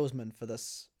salesman for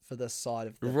this side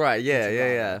of the. Right, yeah, would you yeah,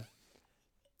 rather. yeah.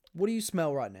 What do you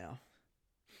smell right now?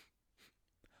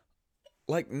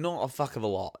 Like, not a fuck of a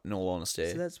lot, in all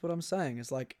honesty. So that's what I'm saying.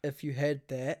 It's like if you had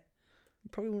that, you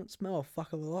probably wouldn't smell a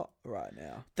fuck of a lot right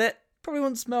now. That Probably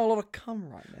wouldn't smell a lot of cum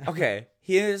right now. Okay,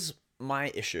 here's my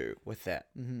issue with that.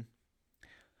 Mm-hmm.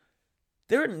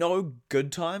 There are no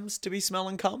good times to be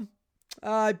smelling cum.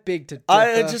 I beg to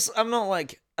differ. I'm not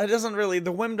like,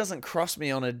 the whim doesn't cross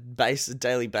me on a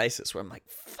daily basis where I'm like,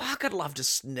 fuck, I'd love to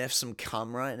sniff some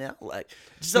cum right now. Like,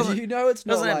 it just doesn't, You know it's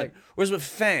not doesn't happen. like... Whereas with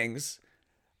fangs,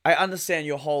 I understand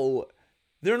your whole,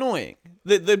 they're annoying.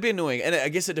 They'd be annoying. And I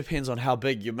guess it depends on how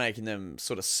big you're making them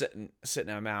sort of sit in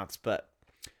our mouths. But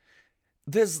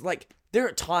there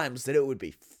are times that it would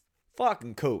be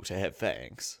fucking cool to have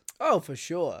fangs. Oh, for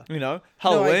sure. You know,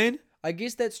 Halloween. I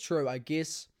guess that's true. I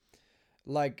guess,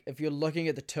 like, if you're looking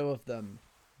at the two of them,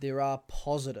 there are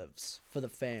positives for the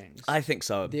fangs. I think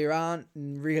so. There aren't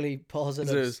really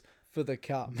positives for the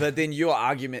cum. But then your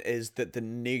argument is that the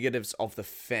negatives of the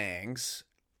fangs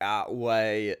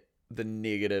outweigh the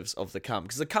negatives of the cum.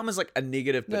 Because the cum is like a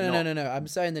negative, but No. I'm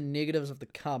saying the negatives of the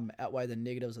cum outweigh the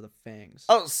negatives of the fangs.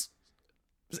 Oh,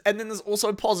 and then there's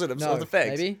also positives of the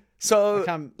fangs. Maybe. So I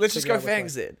can't let's just figure go out which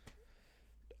fangs way. then.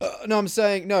 No, I'm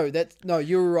saying no.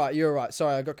 You're right.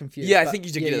 Sorry, I got confused. Yeah, I But think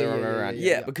you did get it the wrong way around.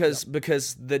 Yeah, because yeah.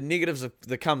 because the negatives of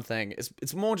the cum thing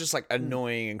it's more just like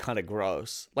annoying and kind of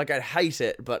gross. Like I'd hate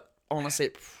it, but honestly,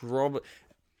 it probably.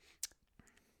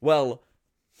 Well,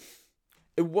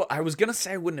 I was gonna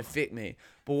say it wouldn't affect me,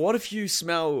 but what if you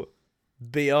smell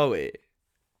BOE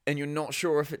and you're not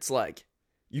sure if it's like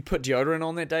you put deodorant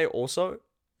on that day also,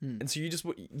 and so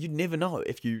you'd never know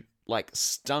if you like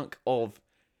stunk of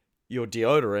your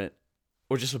deodorant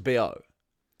or just a BO.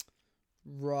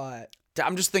 Right.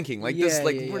 I'm just thinking like this,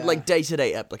 like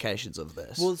day-to-day applications of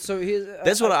this. Well, so here's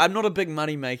that's what I'm not a big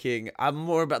money making. I'm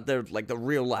more about the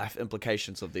real life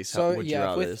implications of these. So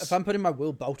if I'm putting my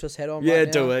Will Boltis hat on, yeah, right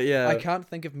now, do it. Yeah, I can't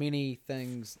think of many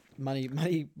things money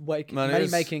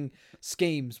making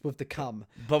schemes with the cum,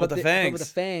 but with the fangs, but with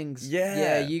the fangs,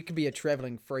 yeah, you could be a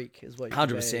traveling freak, is what.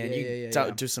 100%.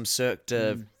 You do some Cirque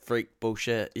du freak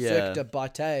bullshit. Yeah, Cirque du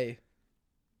Bate,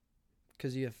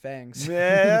 because you have fangs.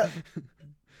 Yeah.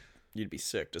 You'd be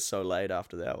Cirque du Soleil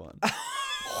after that one.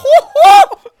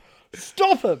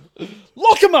 Stop him!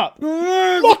 Lock him up!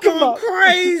 Lock him up!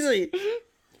 Crazy!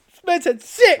 This man said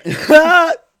sick! Any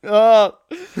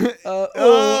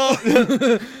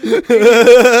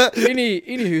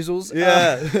hoozles.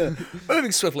 Yeah.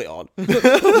 Moving swiftly on.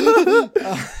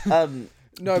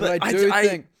 No, but I do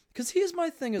think, because here's my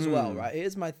thing as well, right?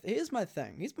 Here's my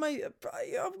thing.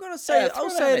 I'm gonna say it. I'll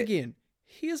say it again.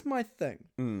 Here's my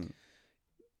thing.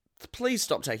 Please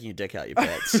stop taking your dick out your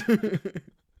pants.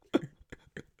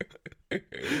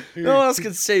 No one else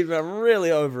can see, but I'm really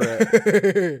over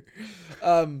it.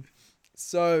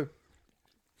 So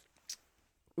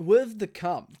with the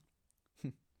cum,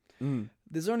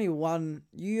 there's only one.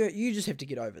 You just have to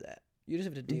get over that. You just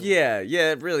have to deal. Yeah,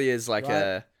 it really is like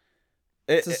right?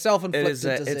 It's a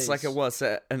self-inflicted disease. It's like I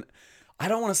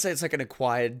don't want to say it's like an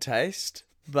acquired taste.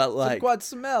 But like, it's a quite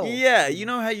smell. Yeah, you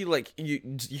know how you like you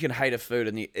can hate a food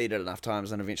and you eat it enough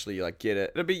times and eventually you like get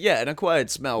it. It'd be an acquired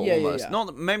smell almost. Yeah.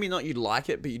 Not maybe not you'd like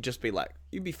it, but you'd just be like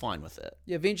you'd be fine with it.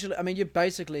 Yeah, eventually. I mean, you're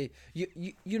basically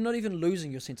you're not even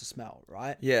losing your sense of smell,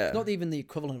 right? Yeah, it's not even the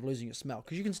equivalent of losing your smell,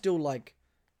 because you can still, like,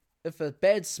 if a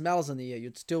bad smell's in the air,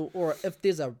 you'd still, or if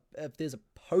there's a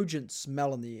pungent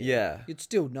smell in the air, you'd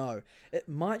still know. It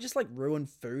might just like ruin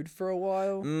food for a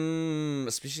while.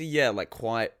 Especially like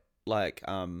quite. Like,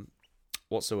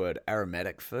 what's the word?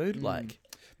 Aromatic food? Like,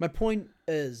 my point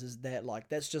is that, like,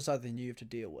 that's just something you have to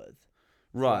deal with.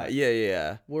 Right.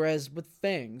 Yeah. Whereas with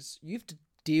fangs, you have to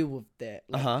deal with that.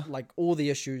 Like all the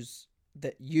issues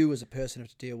that you as a person have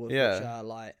to deal with, which are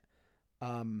like,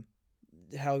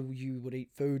 how you would eat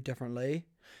food differently.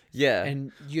 Yeah.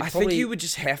 And I think you would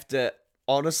just have to,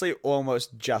 honestly,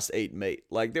 almost just eat meat.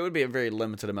 Like, there would be a very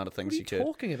limited amount of things you could. What are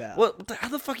you talking about? Well, how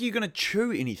the fuck are you going to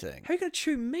chew anything? How are you going to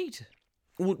chew meat?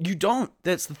 Well, you don't.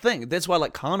 That's the thing. That's why,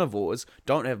 like, carnivores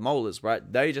don't have molars, right?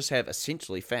 They just have,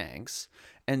 essentially, fangs.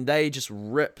 And they just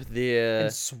rip their...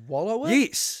 And swallow it?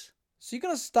 Yes. So you're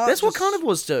going to start... That's what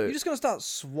carnivores do. You're just going to start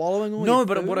swallowing all your No,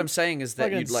 but food? what I'm saying is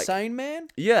that like you'd, like... an insane man?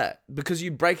 Yeah, because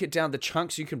you break it down, the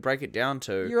chunks you can break it down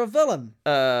to... You're a villain.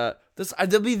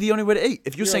 That'd be the only way to eat.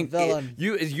 If you're saying... villain.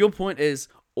 Your point is,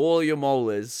 all your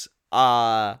molars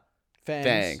are...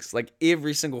 Fangs. Like,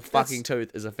 every single fucking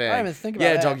tooth is a fang. I didn't even think about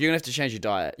that. Yeah, dog, you're going to have to change your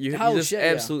diet. There's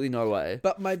absolutely no way.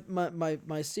 But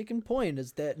my second point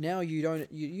is that now you have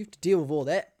to deal with all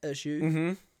that issue.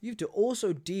 Mm-hmm. You have to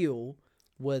also deal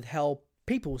with how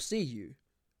people see you.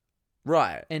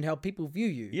 Right. And how people view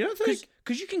you. You don't think...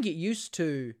 Because you can get used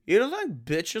to... You don't think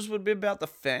bitches would be about the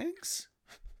fangs?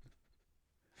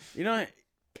 You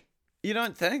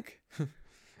don't think?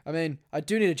 I mean, I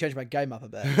do need to change my game up a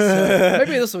bit. So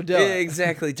maybe this will do it. Yeah,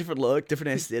 exactly. Different look,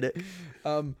 different aesthetic.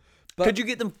 But could you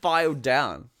get them filed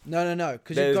down? No.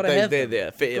 Because you've got to have them.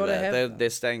 They're there. They're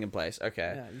staying in place.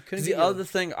 Okay. Yeah, you Because the other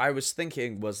thing I was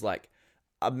thinking was like,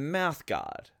 a mouth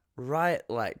guard, right?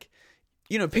 Like,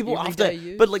 you know, people everyday after,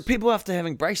 use? but like people after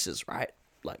having braces, right?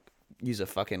 Like use a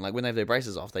fucking like when they have their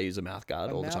braces off, they use a mouth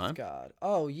guard all the mouth time. guard.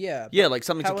 Oh yeah. Yeah, like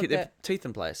something how to would keep their that- teeth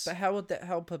in place. But how would that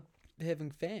help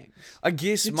having fangs? I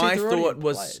guess Your my teeth are already thought in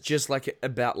was place. just like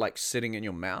about like sitting in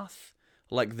your mouth,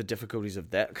 like the difficulties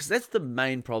of that, because that's the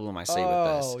main problem I see with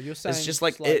Oh, this. you're saying It's just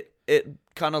like, it's like- it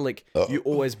kind of like you're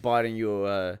always biting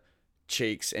your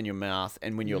cheeks and your mouth,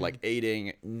 and when you're Mm. like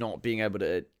eating, not being able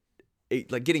to eat,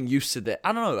 like getting used to that.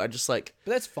 I don't know. I just like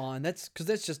But that's fine. That's because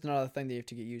that's just another thing that you have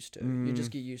to get used to. You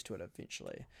just get used to it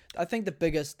eventually. I think the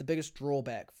biggest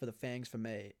drawback for the fangs for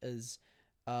me is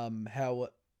how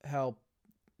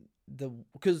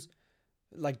because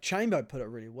like Chambo put it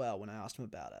really well when I asked him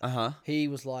about it. He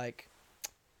was like,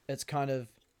 it's kind of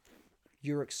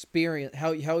your experience,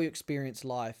 how you experience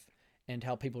life and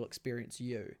how people experience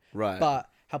you. right. But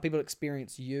how people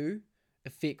experience you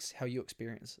affects how you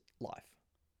experience life.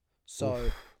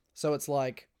 So it's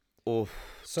like Oh,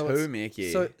 so too it's-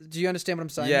 Mickey. so do you understand what I'm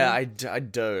saying? yeah, there? I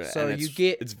do. So and you it's,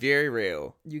 get- it's very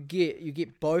real. you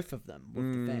get both of them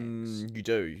with the fangs. You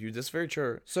do. That's very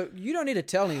true. So you don't need to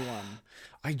tell anyone.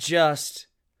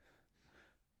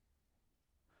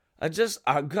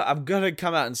 I'm gonna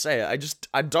come out and say it.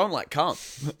 I don't like cum.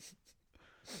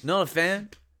 Not a fan.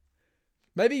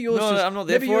 Maybe yours No, just I'm not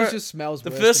there maybe for yours it. just smells The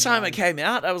worse first than time mine. it came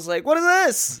out, I was like, "What is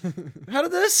this? How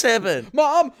did this happen?"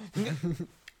 Mom.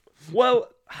 Well,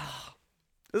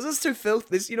 is this too filth?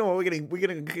 This, you know what? We're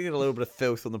getting a little bit of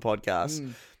filth on the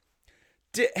podcast.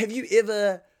 Have you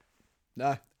ever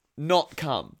No. not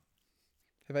cum,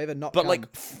 Have I ever not? but come? like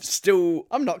still?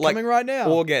 I'm not like, coming right now.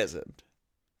 Orgasmed.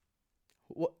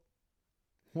 What?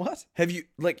 What? Have you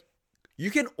like?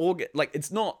 You can like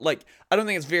it's not like I don't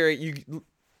think it's very you.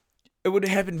 It would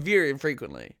happen very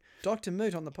infrequently. Dr.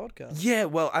 Moot on the podcast. Yeah,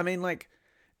 well, I mean, like,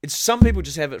 it's some people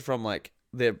just have it from like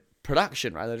their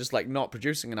production, right? They're just like not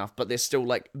producing enough, but they're still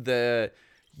like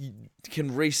you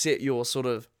can reset your sort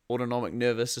of autonomic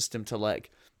nervous system to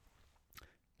like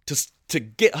to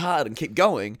get hard and keep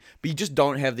going, but you just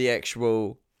don't have the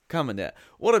actual cum in there.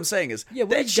 What I'm saying is, Yeah,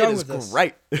 where that you shit going is with this?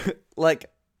 great. Like,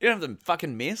 you don't have to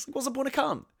fucking mess. Like, what's the point of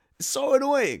cum? It's so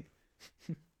annoying.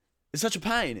 It's such a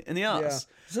pain in the Yeah. ass.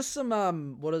 Is this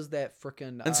some what is that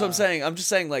frickin' And so I'm just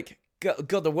saying, like,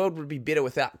 God, the world would be better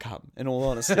without cum, in all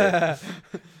honesty.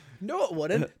 No, it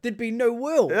wouldn't. There'd be no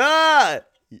world.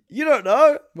 You don't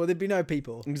know. Well, there'd be no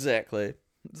people. Exactly.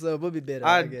 So it would be better,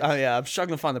 I guess. I'm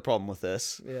struggling to find the problem with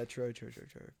this. Yeah, true.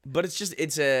 But it's just,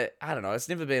 I don't know, it's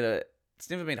never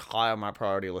been high on my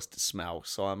priority list to smell.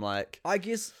 So I'm like, I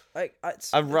guess I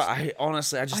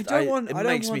honestly, it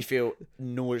makes me want- feel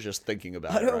nauseous thinking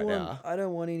about I it don't right want now. I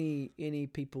don't want any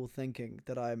people thinking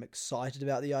that I'm excited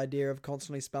about the idea of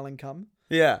constantly smelling cum.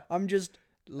 Yeah. I'm just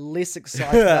less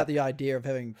excited about the idea of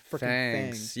having freaking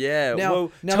fangs. Yeah. Now-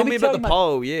 well, now tell let me me about tell the you my-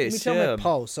 poll. Let Yes. me tell yeah. my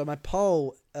poll. So my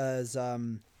poll is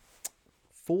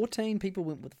 14 people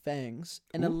went with fangs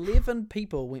and 11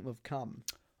 people went with cum.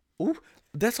 Ooh,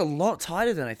 that's a lot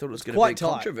tighter than I thought it was going to be. Quite tight.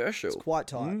 Controversial. It's quite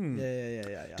tight.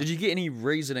 Yeah. Did you get any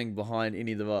reasoning behind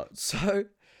any of the votes? So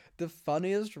the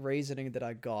funniest reasoning that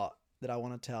I got that I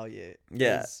want to tell you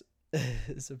Yeah.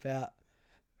 is about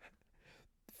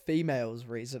females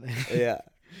reasoning. Yeah.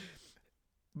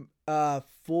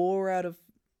 4 out of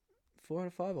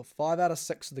 5 or 5 out of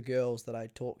 6 of the girls that I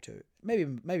talked to,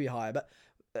 maybe higher, but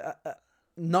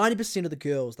 90% of the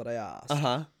girls that I asked.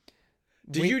 Uh-huh.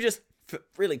 Did We- you just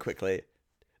really quickly?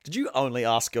 Did you only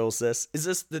ask girls this? Is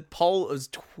this the poll is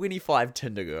 25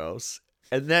 Tinder girls,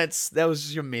 and that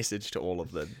was your message to all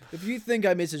of them? If you think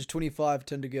I messaged 25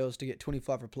 Tinder girls to get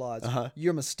 25 replies,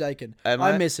 you're mistaken. Am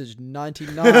I I? messaged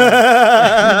 99 and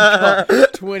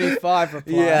got 25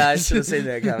 replies. Yeah, I should have seen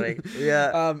that coming.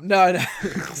 Yeah. No.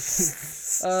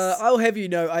 I'll have you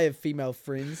know, I have female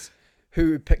friends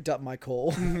who picked up my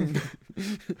call. Who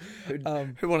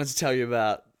wanted to tell you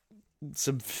about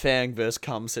some fang versus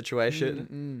cum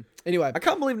situation? Anyway, I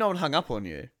can't believe no one hung up on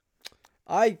you.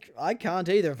 I can't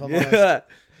either, if I'm honest. Yeah.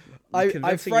 I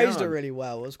Convincing phrased it yarn. really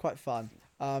well. It was quite fun.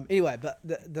 Anyway, but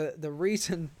the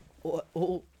reason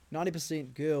all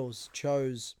 90% girls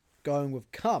chose going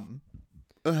with cum,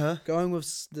 going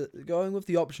with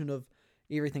the option of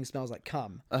everything smells like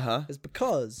cum, is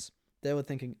because they were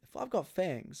thinking, if I've got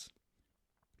fangs,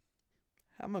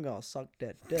 how am I gonna suck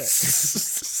that dick?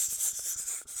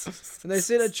 And they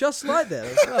said it just like that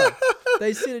as well.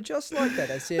 They said it just like that.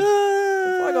 They said,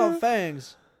 if I got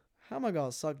fangs, how am I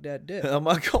gonna suck that dick? Oh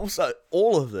my god, so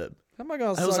all of them. How am I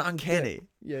gonna That suck was dick? uncanny.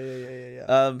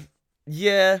 Yeah.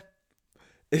 Yeah.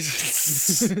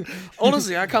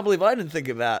 Honestly, I can't believe I didn't think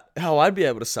about how I'd be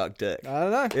able to suck dick. I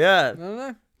don't know. Yeah. I don't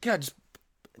know. God, just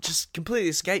just completely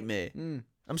escaped me.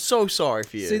 I'm so sorry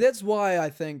for you. See, that's why I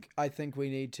think we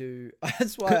need to.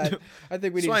 That's why I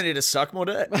think we That's need. why I need to suck more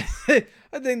dick.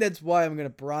 I think that's why I'm gonna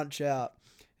branch out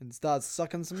and start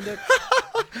sucking some dick.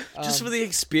 Just for the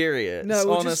experience. No,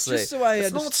 well, honestly, just so I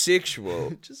it's not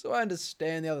sexual. just so I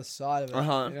understand the other side of it.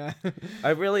 Uh-huh.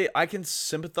 You know? I can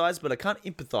sympathize, but I can't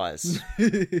empathize.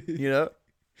 You know?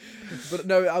 But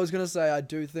no, I was gonna say I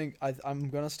do think I'm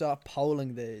gonna start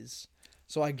polling these,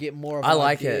 so I get more of I an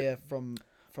like idea from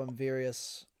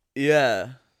various Yeah.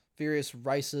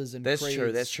 races and That's creeds.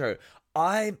 true. That's true.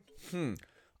 I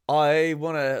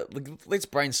wanna let's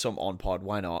brainstorm on pod.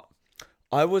 Why not?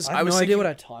 I was I have no idea thinking what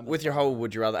our time is. with your whole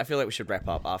would you rather. I feel like we should wrap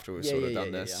up after we've sort of done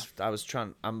yeah, this.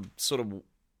 I'm sort of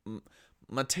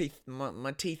my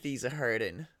teethies are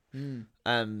hurting.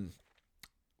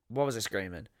 What was I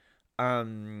screaming?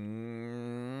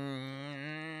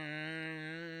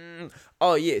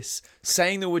 Oh yes,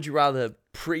 saying the would you rather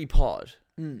pre-pod,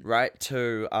 right?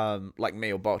 To like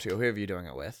me or Balti or whoever you're doing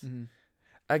it with.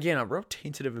 Again, I'm real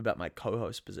tentative about my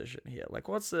co-host position here. Like,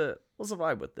 what's the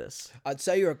vibe with this? I'd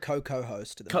say you're a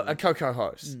co-host. A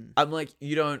co-host. I'm like,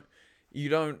 you don't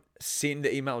send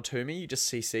the email to me. You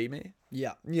just CC me.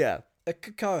 Yeah, Yeah. a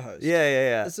co-host.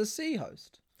 Yeah. It's a C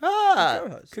host.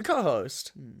 Co-host. Co-host.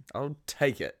 Co-host. I'll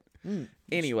take it.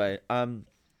 Anyway,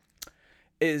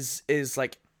 is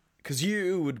like, because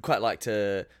you would quite like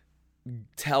to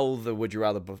tell the would you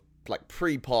rather like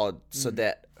pre-pod so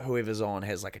that whoever's on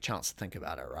has like a chance to think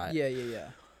about it, right? Yeah.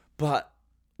 But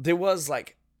there was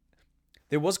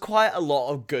quite a lot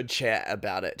of good chat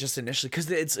about it just initially because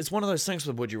it's one of those things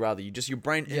with would you rather. Your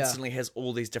brain instantly has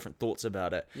all these different thoughts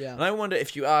about it. Yeah. And I wonder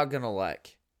if you are gonna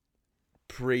like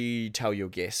pre-tell your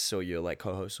guests or your like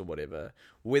co-hosts or whatever,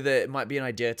 whether it might be an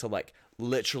idea to like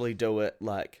literally do it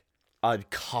like a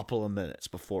couple of minutes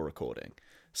before recording.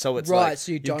 So it's Right, like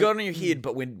so you've got it in your head,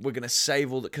 but we're going to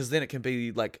save all that because then it can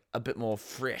be like a bit more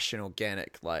fresh and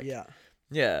organic. Like, Yeah.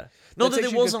 yeah. Not That's that there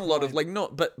actually a wasn't good a lot of point.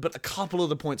 like but a couple of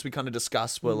the points we kind of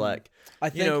discussed were like, I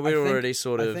think we'd I think- already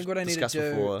sort of I think what I need to discussed do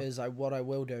before. is what I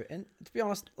will do, and to be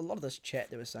honest, a lot of this chat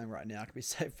that we're saying right now can be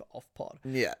saved for off pod.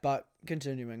 Yeah. But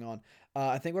continuing on,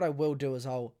 I think what I will do is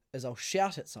I'll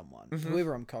shout at someone,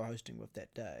 whoever I'm co-hosting with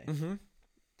that day,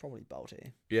 probably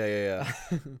Balti, Yeah.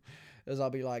 is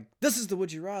I'll be like, "This is the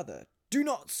would you rather. Do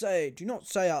not say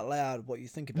out loud what you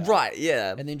think about it." Right,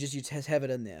 yeah. And then just you have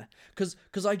it in there, because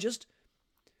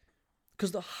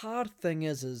the hard thing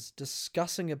is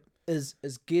discussing is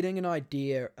getting an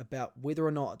idea about whether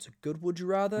or not it's a good would you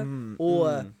rather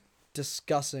or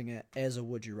discussing it as a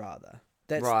would you rather.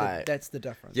 That's Right. that's the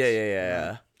difference.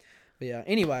 Yeah. But yeah.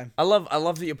 Anyway, I love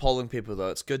that you're polling people though.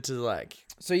 It's good to like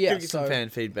so yeah, get some fan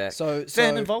feedback. so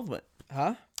fan involvement.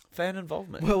 huh? Fan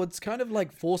involvement. Well, it's kind of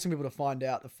like forcing people to find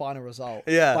out the final result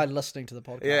Yeah. by listening to the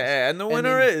podcast. Yeah, and the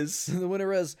winner then- is The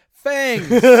winner is Fangs.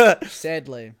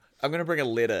 Sadly. I'm gonna bring a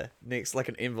letter next, like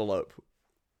an envelope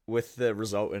with the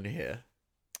result in here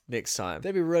next time.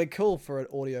 That'd be really cool for an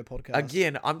audio podcast.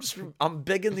 Again, I'm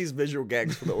big in these visual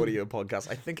gags for the audio podcast.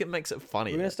 I think it makes it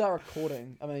funny. We're gonna start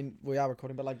recording. I mean, we are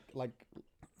recording, but like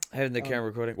Having the camera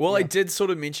recording. Well, I did sort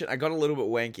of mention, I got a little bit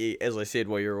wanky, as I said,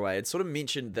 while you were away. It sort of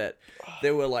mentioned that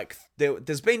there were like,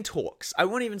 there's been talks. I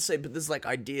won't even say, but there's like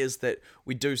ideas that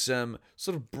we do some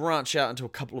sort of branch out into a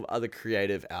couple of other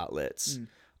creative outlets.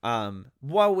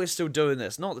 While we're still doing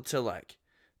this, not to like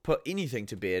put anything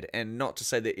to bed and not to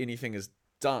say that anything is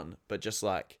done, but just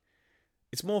like,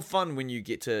 it's more fun when you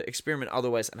get to experiment other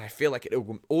ways, and I feel like it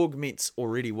augments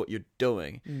already what you're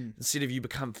doing instead of you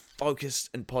become focused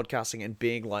in podcasting and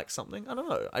being like something. I don't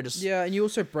know. yeah, and you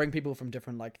also bring people from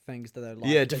different like things that they like.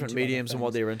 Different into other mediums and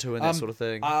what things. they're into and that sort of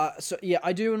thing. So yeah,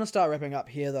 I do want to start wrapping up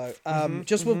here though.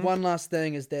 Just with one last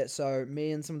thing is that so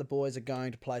me and some of the boys are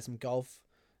going to play some golf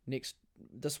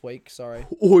this week. Sorry.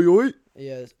 Oi oi.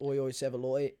 Yeah, oi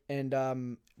Savaloi,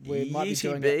 and we might be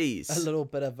doing ETBs. a little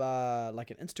bit of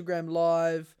like an Instagram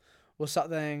live or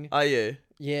something. Are you?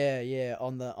 Yeah,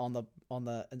 on the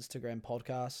Instagram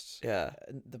podcast. Yeah.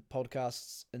 The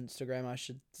podcast's Instagram, I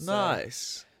should say.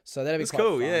 Nice. So that'd be That's quite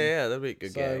cool. fun. Yeah. That'd be a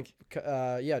good So,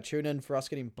 gag. yeah, tune in for us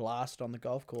getting blasted on the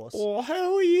golf course. Oh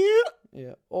hell yeah!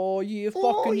 Yeah. Oh yeah,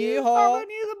 fucking yeah, fucking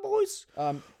yeah, the boys.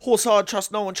 ha. Horse hard,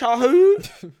 trust no one, chahoo.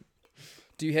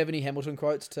 Do you have any Hamilton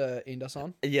quotes to end us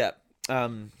on? Yeah.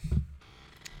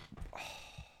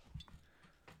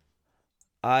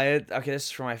 Okay, this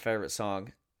is from my favorite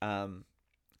song. I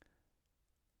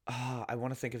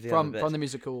want to think of the other bit. From the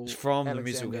musical. It's from the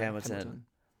Alexander musical Hamilton.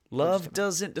 Love Hamilton.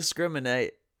 doesn't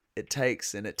discriminate. It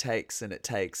takes and it takes and it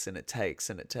takes and it takes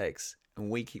and it takes, and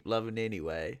we keep loving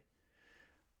anyway.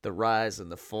 the rise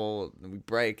and the fall, and we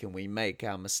break and we make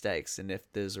our mistakes. And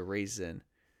if there's a reason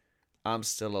I'm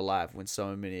still alive when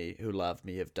so many who love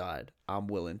me have died, I'm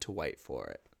willing to wait for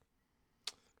it.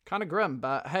 Kind of grim,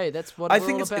 but hey, that's what I we're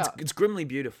think all it's, about. it's grimly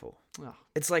beautiful. Oh.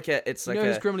 It's like it's like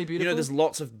who's grimly You beautiful? know, there's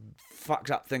lots of fucked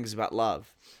up things about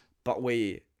love, but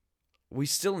we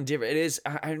still endeavor. It is.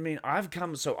 I mean, I've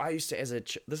come. So I used to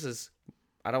this is.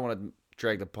 I don't want to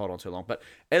drag the pod on too long, but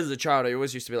as a child, I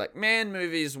always used to be like, man,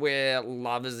 movies where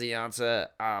love is the answer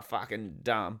are fucking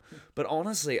dumb. But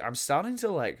honestly, I'm starting to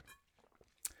like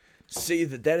see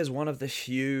that is one of the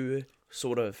few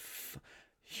sort of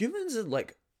humans are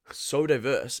like so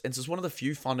diverse, and so it's one of the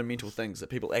few fundamental things that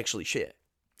people actually share.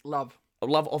 Love. A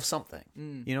love of something.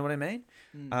 You know what I mean?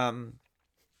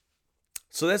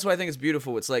 So that's why I think it's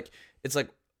beautiful. It's like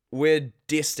we're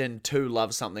destined to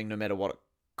love something no matter what it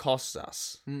costs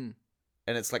us. And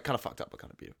it's like kind of fucked up, but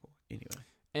kind of beautiful. Anyway.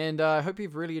 And I hope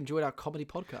you've really enjoyed our comedy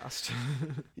podcast.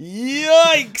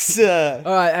 Yikes!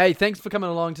 All right, hey, thanks for coming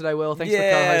along today, Will. Thanks for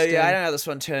co-hosting. Yeah, I don't know how this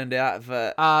one turned out,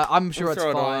 but I'm sure we'll it's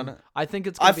throw it fine. on. I think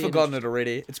it's. I've forgotten it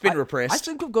already. It's been I repressed.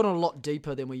 think we've gone a lot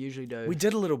deeper than we usually do. We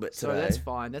did a little bit so today. that's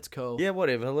fine. That's cool. Yeah,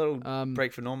 whatever. A little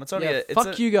break for Norm. It's only Yeah, it's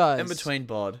fuck you guys. in between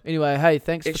bod. Anyway, hey,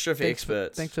 thanks. Extra for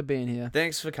experts. Thanks for being here.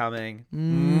 Thanks for coming.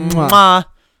 Mwah.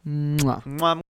 Mwah. Mwah.